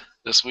weekend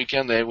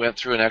they went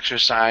through an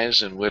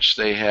exercise in which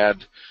they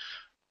had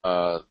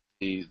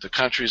the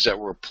countries that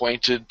were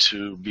appointed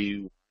to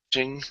be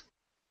watching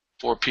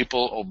for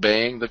people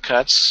obeying the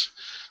cuts.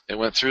 They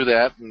went through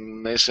that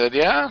and they said,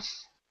 yeah,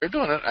 they're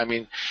doing it. I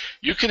mean,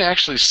 you can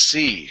actually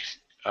see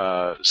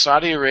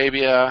Saudi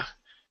Arabia,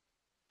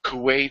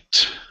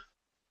 Kuwait,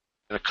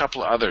 and a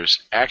couple of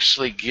others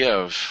actually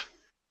give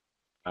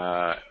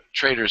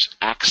traders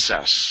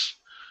access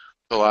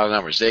to a lot of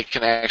numbers. They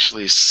can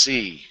actually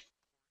see,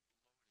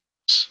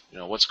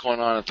 what's going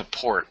on at the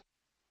port,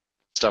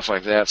 stuff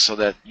like that, so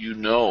that you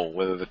know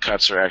whether the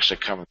cuts are actually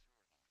coming.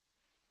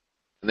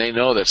 And they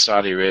know that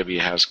Saudi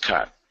Arabia has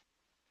cut,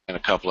 and a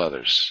couple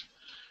others.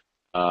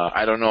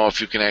 I don't know if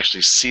you can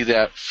actually see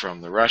that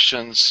from the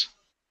Russians,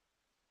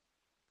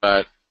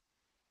 but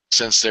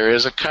since there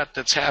is a cut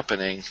that's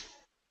happening,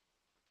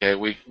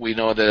 okay, we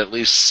know that at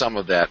least some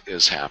of that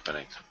is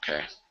happening.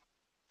 Okay.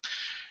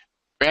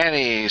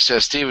 Granny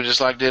says, Steven, just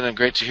logged in and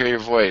great to hear your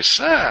voice.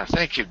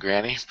 Thank you,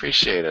 Granny.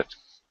 Appreciate it.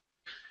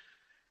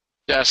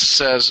 Jess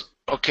says,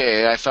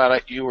 okay, I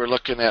thought you were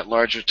looking at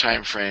larger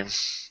time frame.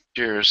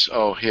 Cheers.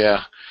 Oh,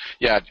 yeah.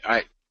 Yeah,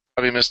 I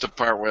probably missed the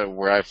part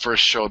where I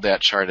first showed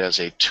that chart as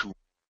a 2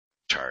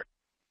 chart.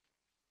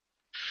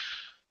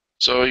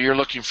 So you're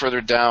looking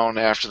further down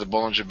after the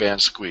Bollinger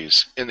Band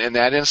squeeze. In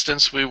that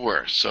instance, we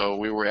were. So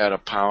we were at a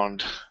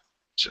pound.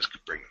 Just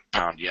bring the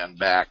pound yen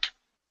back.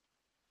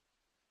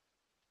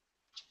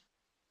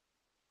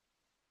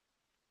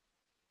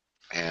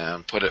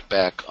 And put it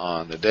back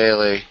on the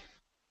daily,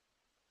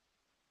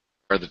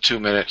 or the 2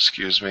 minute,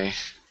 excuse me.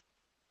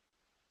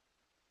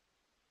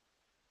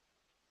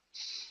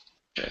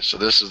 Okay, so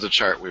this is the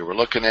chart we were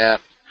looking at.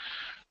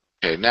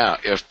 Okay, now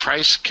if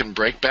price can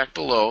break back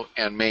below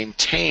and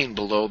maintain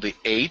below the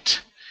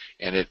 8,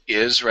 and it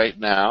is right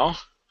now,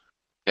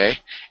 okay,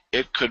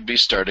 it could be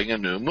starting a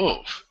new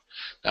move.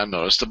 Now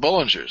notice the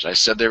Bollingers. I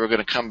said they were going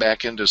to come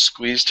back into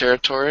squeeze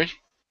territory.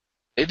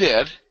 They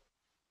did.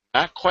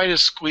 Not quite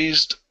as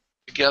squeezed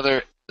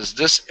together as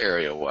this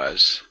area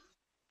was.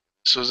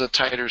 This was a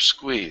tighter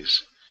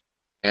squeeze,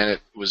 and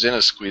it was in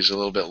a squeeze a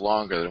little bit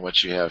longer than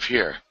what you have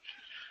here.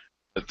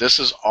 But this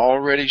is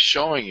already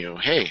showing you,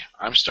 hey,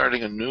 I'm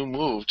starting a new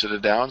move to the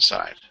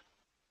downside.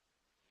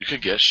 You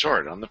could get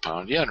short on the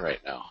pound yen right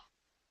now.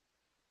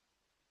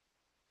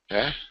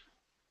 Okay?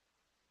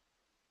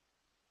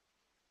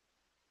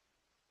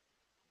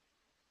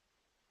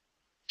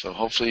 So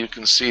hopefully you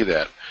can see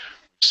that.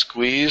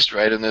 Squeezed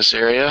right in this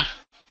area.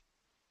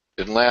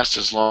 Didn't last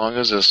as long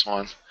as this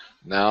one.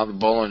 Now the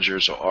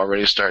Bollingers are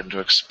already starting to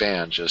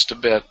expand just a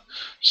bit,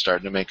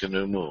 starting to make a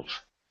new move.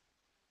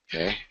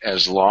 Okay,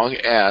 as long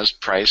as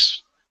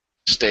price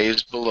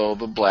stays below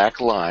the black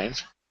line,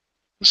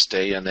 and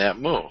stay in that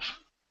move.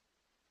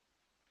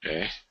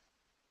 Okay.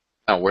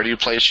 Now, where do you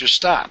place your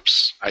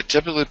stops? I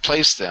typically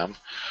place them.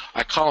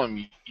 I call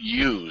them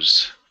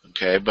U's.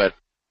 Okay, but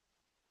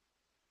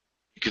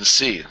you can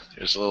see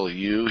there's a little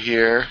U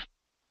here,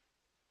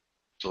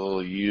 a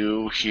little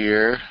U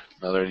here,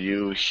 another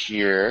U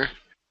here,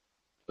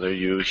 another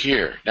U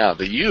here. Now,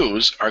 the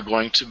U's are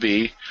going to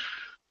be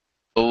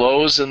the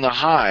lows and the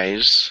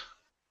highs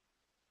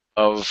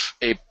of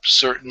a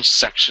certain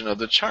section of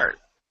the chart.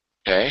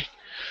 Okay,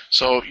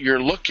 so you're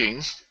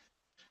looking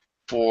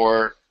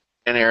for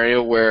an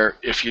area where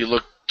if you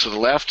look to the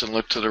left and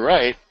look to the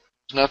right,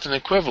 there's nothing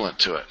equivalent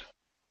to it.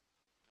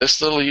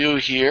 This little U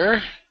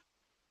here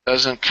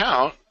doesn't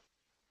count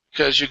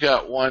because you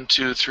got 1,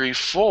 2, 3,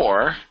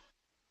 4,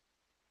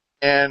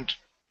 and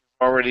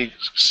already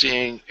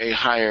seeing a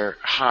higher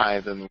high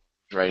than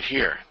right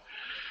here.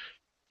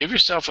 Give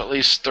yourself at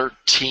least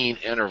 13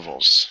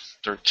 intervals,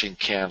 13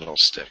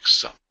 candlesticks.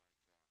 So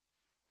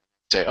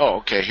say, oh,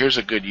 okay, here's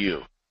a good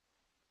U.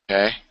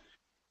 Okay,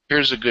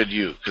 here's a good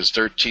U because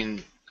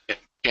 13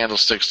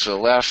 candlesticks to the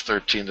left,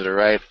 13 to the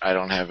right. I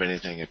don't have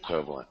anything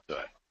equivalent to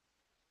it.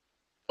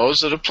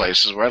 Those are the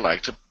places where I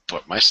like to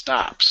put my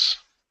stops.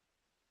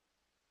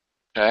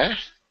 Okay?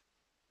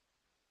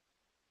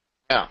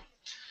 Now,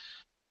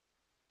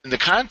 in the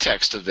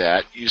context of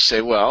that, you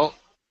say, well,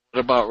 what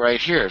about right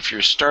here? If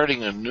you're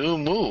starting a new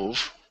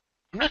move,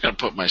 I'm not going to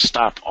put my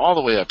stop all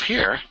the way up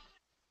here.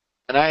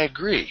 And I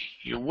agree,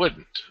 you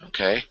wouldn't,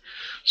 okay?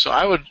 So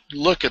I would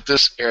look at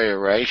this area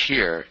right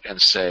here and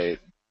say,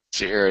 it's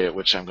the area at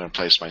which I'm going to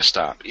place my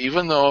stop.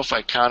 Even though if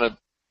I counted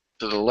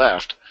to the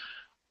left,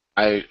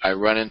 I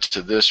run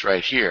into this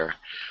right here.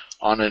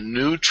 On a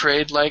new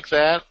trade like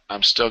that,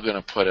 I'm still going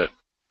to put it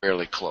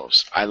fairly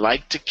close. I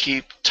like to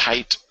keep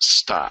tight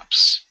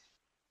stops.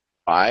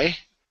 Why?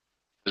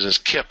 Because as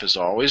Kip has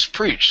always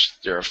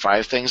preached, there are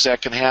 5 things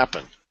that can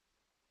happen.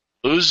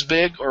 Lose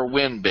big or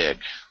win big.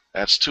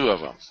 That's 2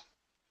 of them.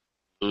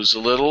 Lose a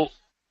little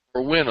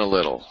or win a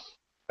little.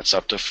 That's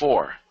up to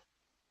 4.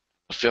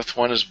 The 5th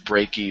one is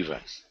break even.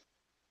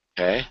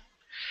 Okay? If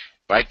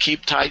I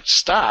keep tight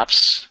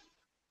stops,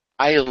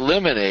 I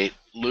eliminate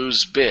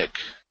lose big.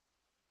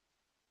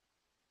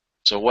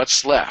 So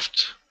what's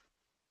left?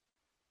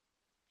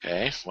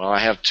 Okay, well, I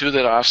have 2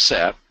 that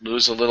offset.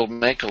 Lose a little,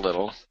 make a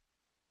little.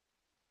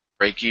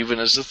 Break even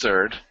is the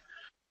 3rd.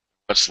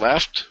 What's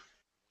left?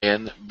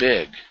 Win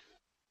big.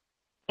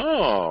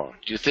 Oh,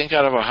 do you think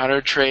out of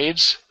 100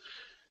 trades,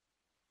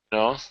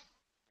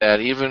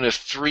 that even if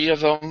 3 of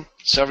them,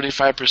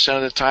 75%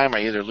 of the time,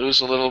 I either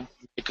lose a little,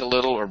 make a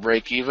little, or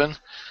break even,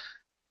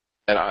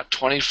 that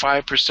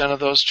 25% of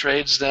those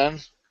trades then,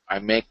 I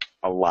make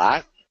a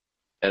lot,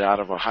 and out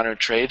of 100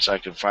 trades, I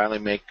can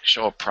finally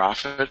show a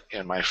profit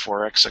in my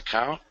Forex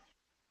account?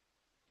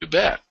 You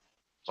bet.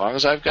 As long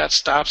as I've got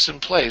stops in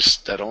place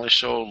that only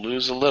show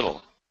lose a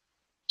little.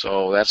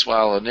 So that's why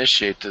I'll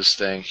initiate this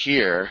thing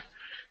here.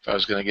 If I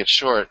was going to get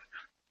short,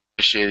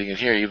 initiating it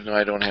here, even though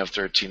I don't have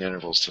 13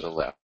 intervals to the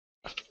left.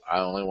 I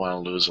only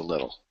want to lose a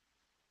little.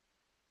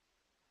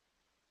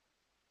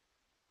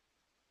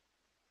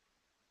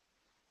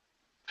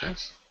 Okay.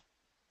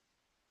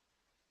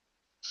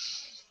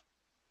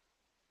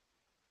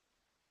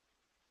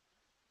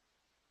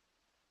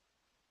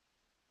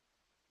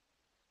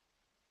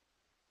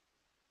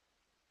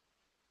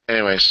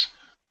 Anyways,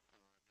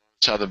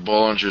 that's how the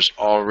Bollinger's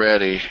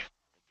already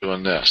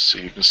doing this. So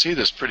you can see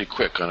this pretty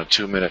quick on a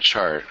 2-minute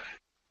chart.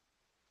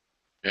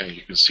 Yeah,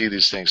 you can see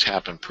these things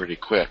happen pretty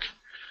quick.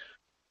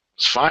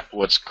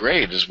 What's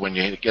great is when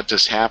you get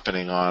this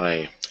happening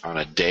on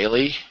a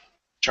daily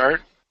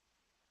chart,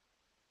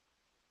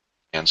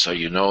 and so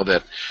you know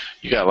that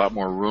you got a lot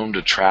more room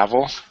to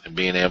travel and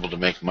being able to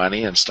make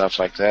money and stuff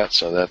like that.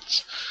 So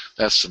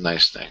that's the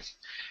nice thing.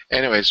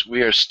 Anyways,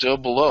 we are still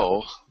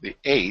below the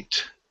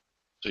 8,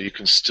 so you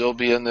can still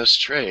be in this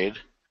trade.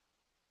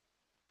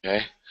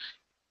 Okay,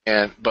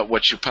 but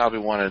what you probably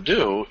want to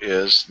do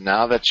is,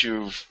 now that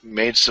you've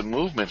made some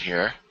movement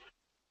here,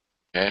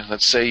 okay,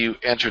 let's say you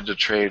entered the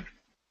trade.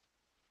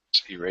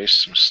 Let's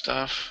erase some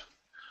stuff.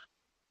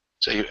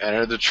 So you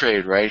entered the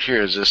trade right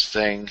here as this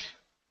thing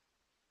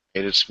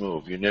made its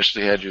move. You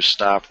initially had your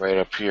stop right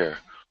up here.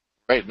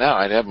 Right now,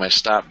 I'd have my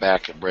stop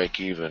back at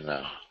break even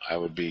now. I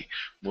would be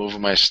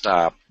moving my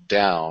stop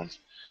down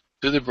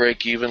to the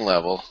break even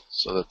level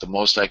so that the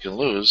most I can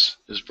lose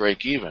is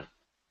break even.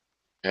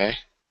 Okay?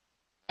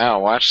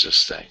 Now watch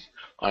this thing.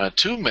 On a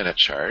 2-minute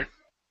chart,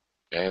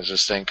 okay, as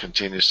this thing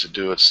continues to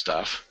do its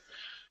stuff,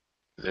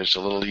 there's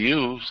a little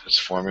U that's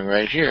forming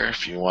right here.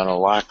 If you want to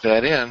lock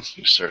that in,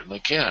 you certainly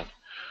can.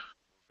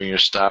 Bring your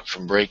stop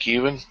from break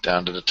even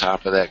down to the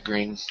top of that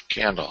green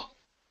candle.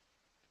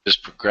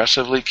 Just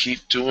progressively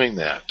keep doing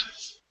that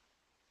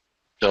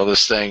until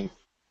this thing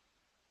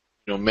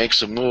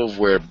makes a move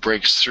where it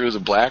breaks through the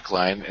black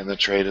line and the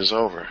trade is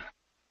over.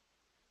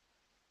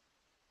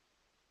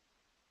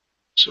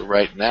 So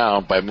right now,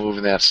 by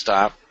moving that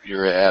stop,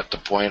 you're at the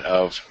point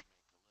of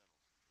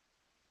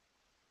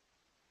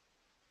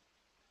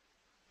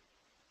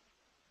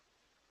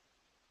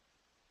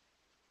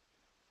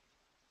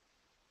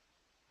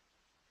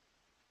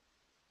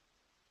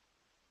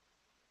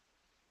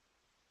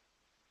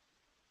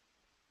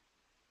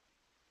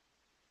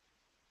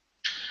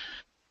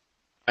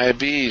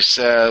IB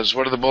says,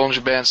 what are the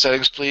Bollinger Band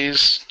settings,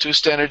 please? 2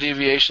 standard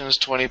deviations,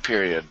 20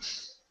 period.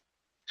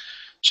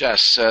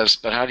 Jess says,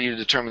 but how do you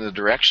determine the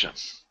direction?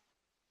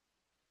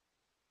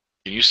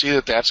 Can you see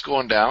that that's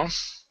going down?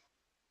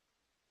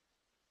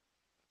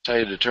 That's how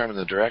you determine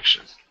the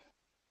direction.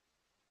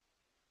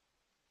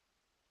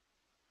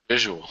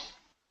 Visual.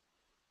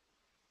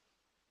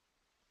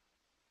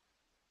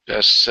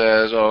 Jess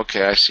says, oh,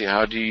 okay, I see.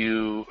 How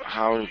you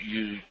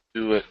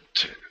do it?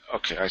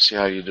 Okay, I see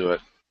how you do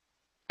it.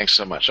 Thanks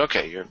so much.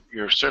 Okay,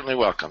 you're certainly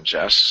welcome,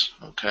 Jess.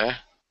 Okay.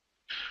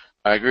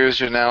 I agree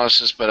with your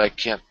analysis, but I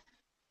can't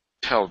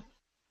tell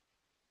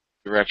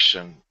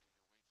direction.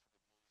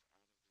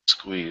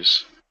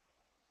 Squeeze.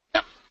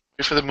 Yep.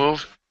 Here for the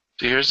move.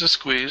 So here's the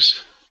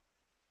squeeze.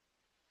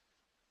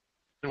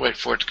 And wait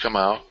for it to come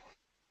out.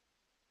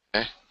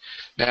 Okay.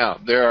 Now,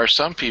 there are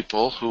some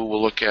people who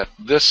will look at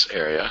this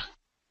area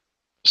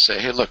say,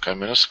 hey, look,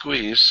 I'm in a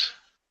squeeze.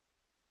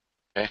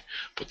 Okay,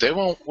 but they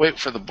won't wait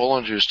for the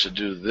Bollingers to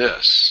do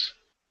this.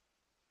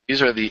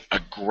 These are the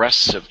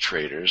aggressive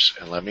traders,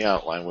 and let me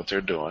outline what they're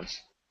doing.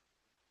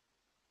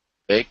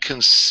 They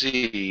can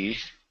see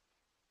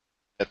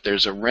that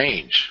there's a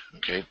range.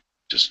 Okay,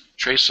 just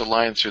trace a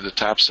line through the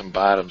tops and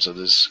bottoms of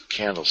these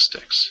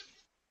candlesticks.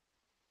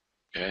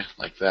 Okay,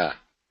 like that.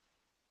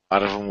 A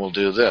lot of them will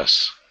do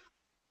this.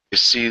 You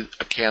see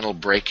a candle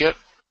break it,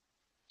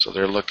 so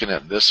they're looking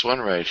at this one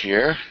right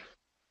here.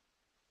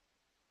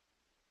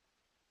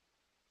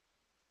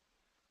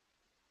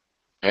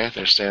 Okay,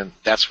 they're saying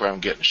that's where I'm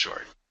getting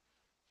short.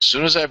 As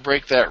soon as I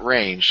break that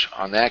range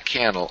on that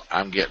candle,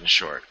 I'm getting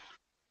short.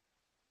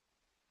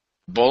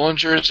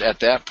 Bollingers at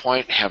that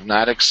point have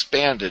not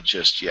expanded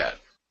just yet.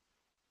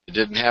 It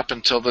didn't happen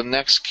until the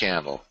next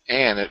candle,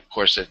 and of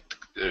course it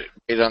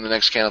waited on the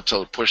next candle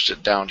until it pushed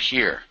it down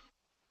here.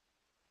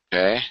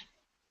 Okay,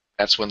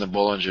 that's when the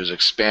Bollingers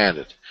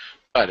expanded.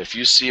 But if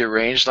you see a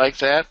range like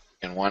that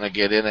and want to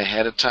get in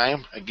ahead of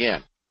time,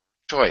 again,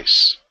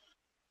 choice.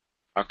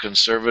 How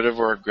conservative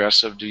or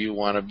aggressive do you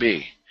want to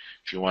be?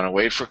 If you want to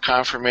wait for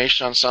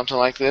confirmation on something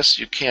like this,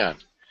 you can.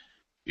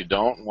 If you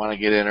don't want to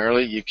get in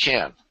early, you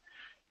can.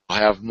 You'll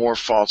have more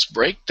false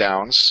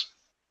breakdowns,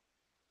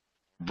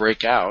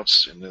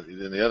 breakouts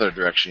in the other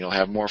direction. You'll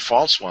have more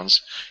false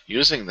ones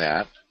using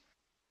that.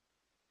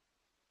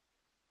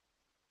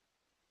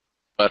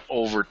 But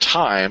over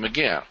time,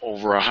 again,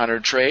 over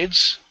 100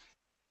 trades,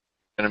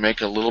 you're going to make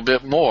a little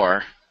bit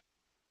more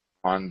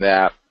on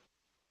that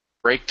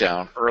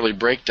breakdown, early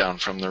breakdown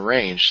from the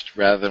range,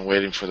 rather than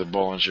waiting for the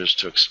Bollingers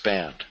to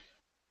expand.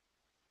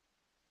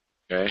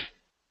 Okay,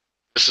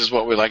 this is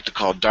what we like to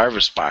call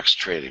Darvas box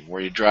trading,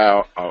 where you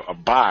draw a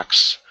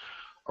box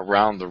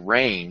around the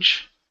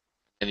range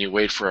and you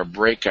wait for a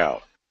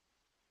breakout.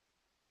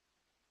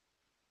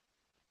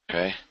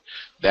 Okay,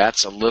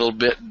 that's a little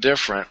bit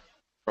different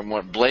from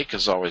what Blake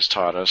has always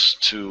taught us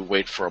to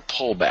wait for a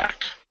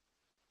pullback.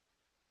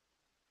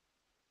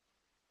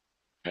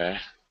 Okay.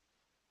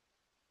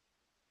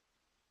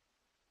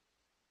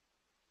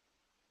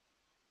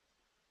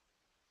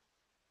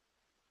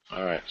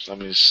 All right, so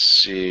let me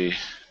see.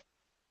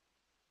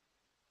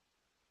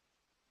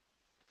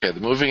 Okay,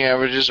 the moving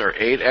averages are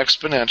 8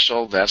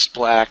 exponential, that's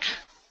black.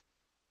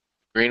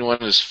 Green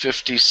one is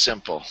 50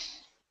 simple.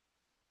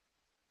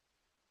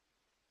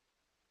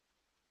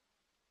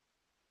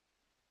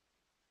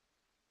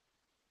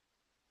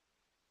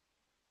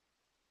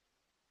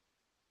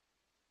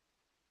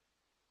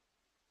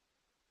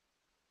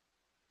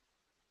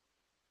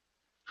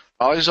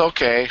 Always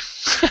okay.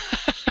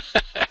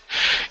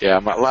 Yeah,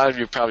 a lot of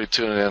you are probably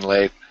tuning in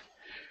late.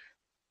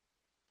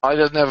 Ollie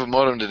doesn't have a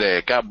modem today.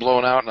 It got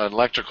blown out in an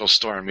electrical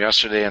storm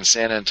yesterday in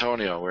San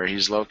Antonio, where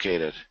he's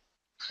located.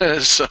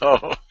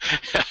 So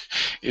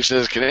he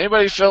says, can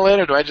anybody fill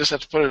in, or do I just have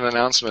to put an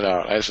announcement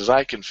out? I says,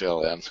 I can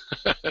fill in.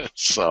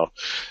 So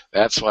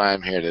that's why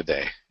I'm here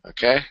today.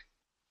 Okay?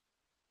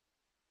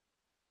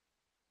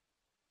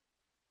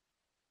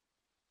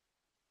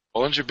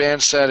 Bollinger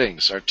Band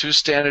settings are 2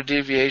 standard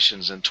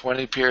deviations in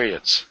 20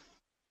 periods.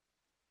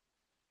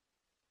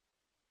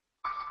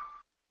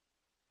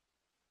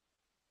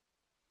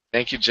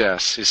 Thank you,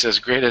 Jess. He says,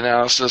 great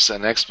analysis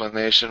and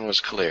explanation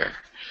was clear.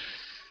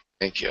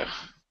 Thank you.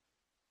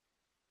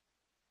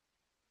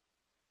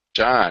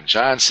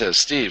 John says,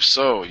 Steve,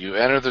 so you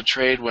enter the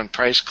trade when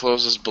price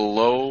closes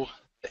below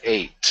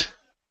 8.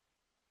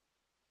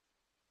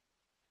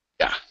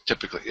 Yeah,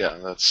 typically, yeah,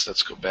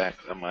 let's go back.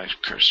 My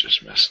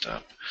cursor's messed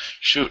up.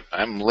 Shoot,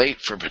 I'm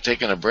late for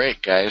taking a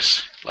break,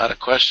 guys. A lot of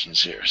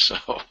questions here, so.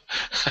 All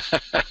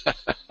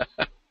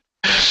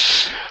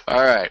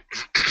right.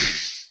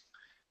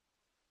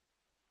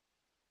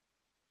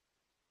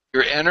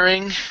 You're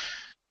entering,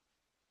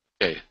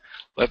 okay,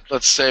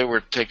 let's say we're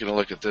taking a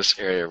look at this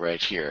area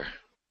right here,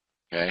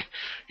 okay?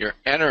 You're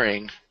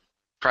entering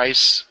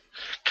price,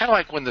 kind of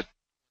like when the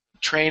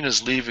train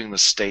is leaving the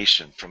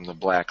station from the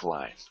black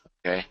line,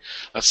 okay?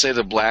 Let's say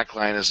the black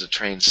line is the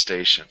train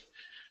station,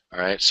 all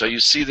right? So you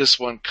see this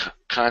one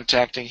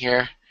contacting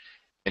here,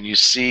 and you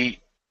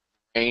see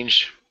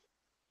range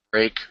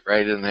break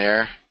right in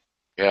there,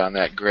 yeah, on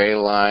that gray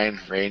line,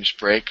 range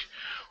break.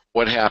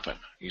 What happened?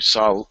 You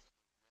saw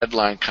red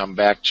line come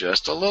back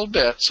just a little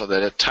bit so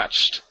that it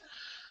touched.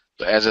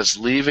 So as it's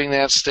leaving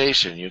that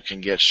station, you can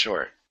get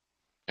short.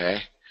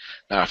 Okay.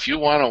 Now, if you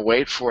want to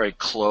wait for a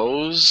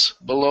close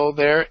below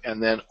there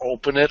and then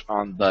open it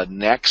on the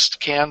next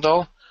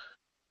candle,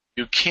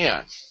 you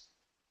can.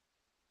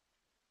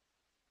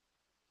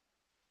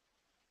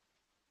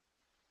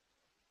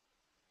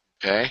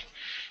 Okay.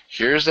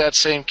 Here's that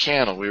same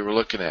candle we were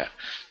looking at.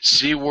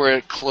 See where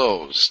it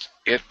closed.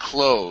 It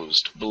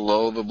closed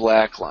below the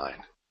black line.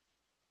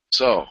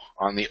 So,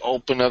 on the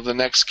open of the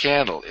next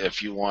candle,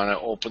 if you want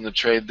to open the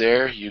trade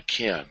there, you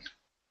can.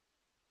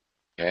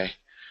 Okay?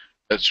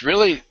 It's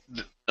really,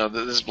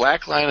 this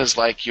black line is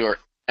like your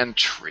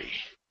entry.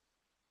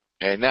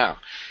 Okay, now,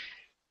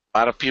 a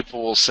lot of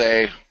people will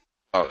say,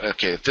 oh,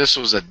 okay, if this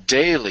was a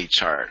daily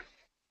chart,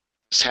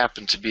 this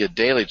happened to be a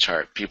daily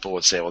chart, people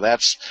would say, well,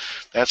 that's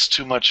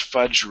too much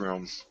fudge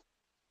room,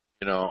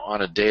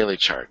 on a daily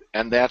chart.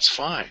 And that's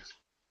fine.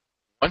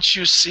 Once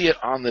you see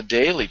it on the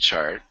daily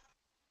chart,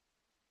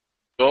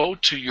 go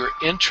to your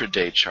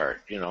intraday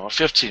chart, a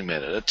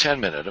 15-minute, a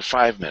 10-minute, a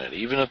 5-minute,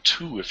 even a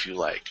 2 if you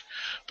like.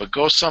 But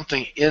go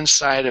something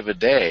inside of a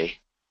day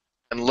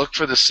and look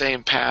for the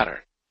same pattern.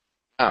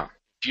 Now,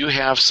 if you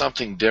have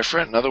something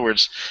different, in other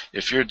words,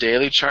 if your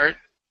daily chart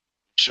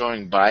is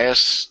showing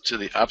bias to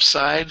the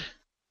upside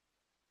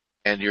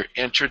and your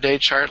intraday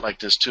chart, like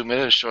this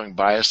 2-minute, is showing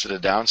bias to the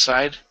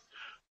downside,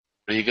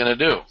 what are you going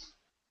to do?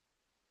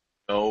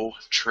 No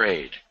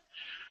trade.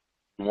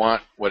 You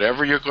want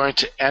whatever you're going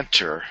to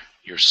enter,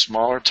 your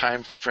smaller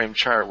time frame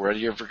chart, wherever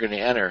you're going to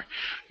enter,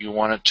 you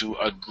want it to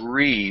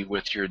agree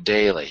with your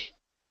daily.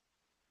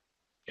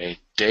 Okay?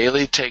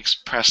 Daily takes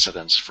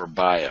precedence for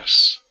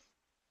bias.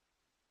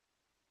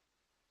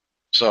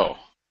 So,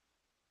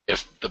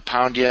 if the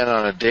pound yen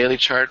on a daily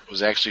chart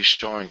was actually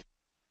showing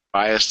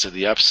bias to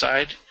the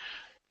upside,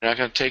 you're not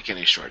going to take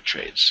any short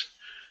trades.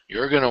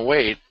 You're going to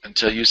wait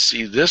until you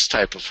see this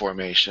type of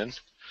formation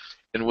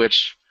in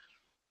which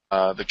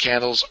the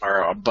candles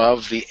are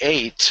above the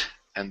 8,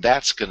 and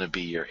that's going to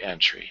be your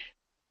entry.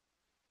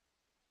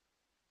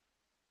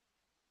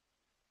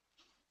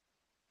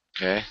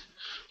 Okay,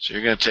 so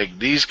you're going to take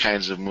these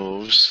kinds of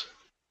moves,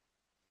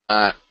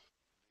 not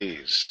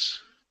these,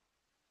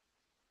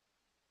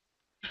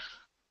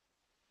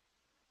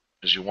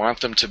 because you want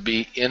them to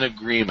be in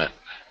agreement.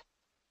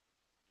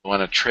 You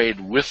want to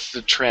trade with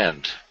the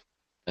trend,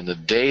 and the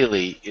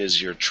daily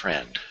is your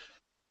trend.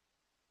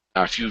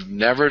 Now, if you've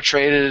never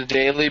traded a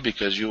daily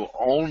because you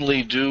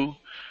only do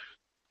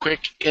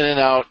quick in and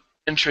out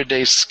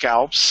intraday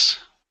scalps,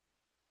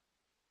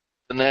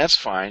 then that's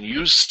fine.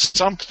 Use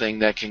something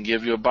that can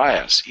give you a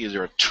bias,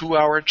 either a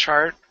 2-hour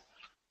chart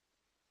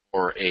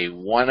or a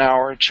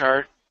 1-hour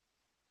chart.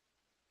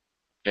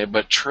 Okay,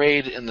 but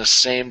trade in the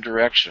same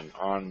direction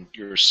on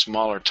your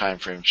smaller time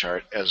frame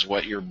chart as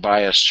what your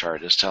bias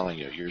chart is telling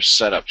you, your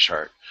setup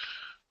chart,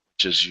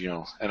 which is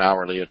an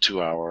hourly, a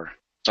 2-hour.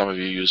 Some of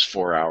you use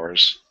 4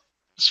 hours.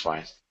 It's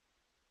fine.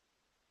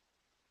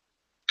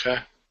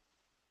 Okay.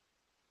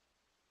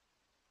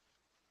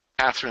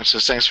 Catherine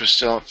says, thanks for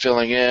still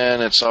filling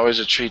in. It's always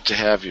a treat to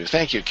have you.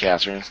 Thank you,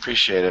 Catherine.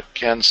 Appreciate it.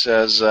 Ken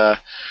says,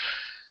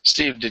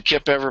 Steve, did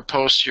Kip ever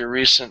post your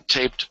recent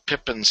taped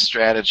Pippin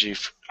strategy?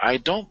 I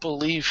don't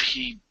believe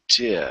he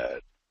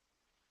did.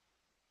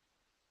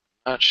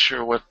 Not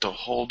sure what the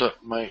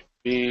holdup might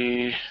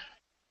be.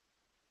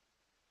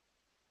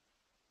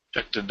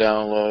 Check the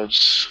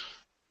downloads.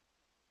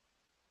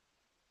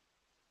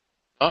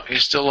 Oh,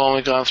 he's still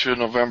only gone through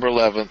November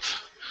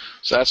 11th.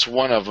 So that's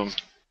one of them.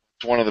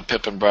 It's one of the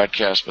Pippin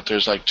broadcasts, but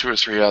there's like 2 or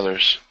 3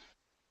 others.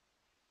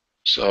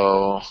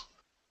 So,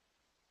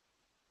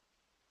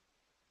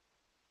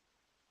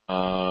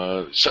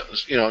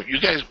 you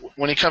guys,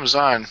 when he comes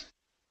on,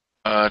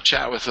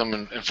 chat with him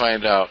and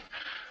find out.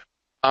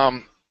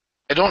 I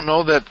don't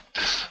know that.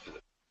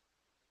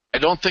 I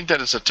don't think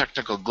that it's a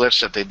technical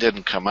glitch that they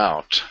didn't come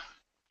out.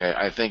 Okay?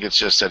 I think it's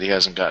just that he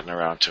hasn't gotten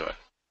around to it.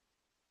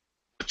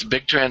 It's a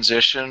big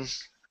transition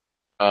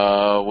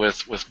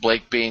with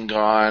Blake being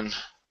gone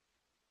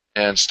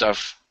and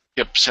stuff.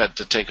 Kip's had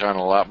to take on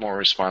a lot more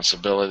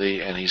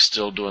responsibility, and he's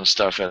still doing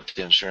stuff at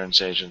the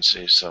insurance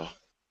agency. So,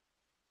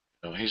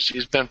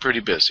 he's been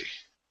pretty busy.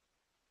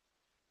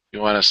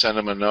 You want to send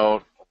him a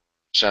note,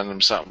 send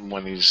him something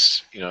when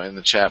he's in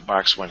the chat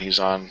box when he's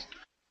on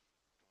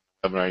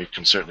webinar. You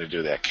can certainly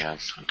do that, Ken.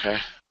 Okay.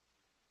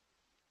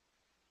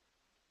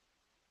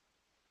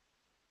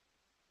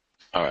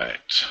 All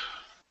right.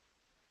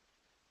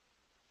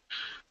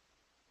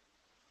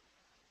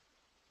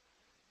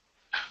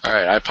 All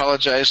right, I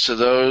apologize to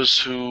those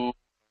who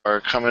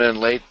are coming in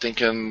late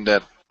thinking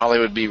that Holly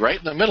would be right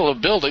in the middle of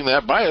building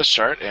that bias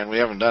chart, and we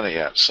haven't done it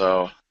yet.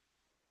 So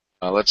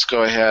let's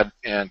go ahead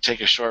and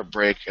take a short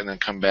break and then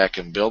come back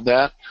and build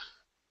that.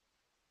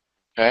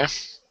 Okay?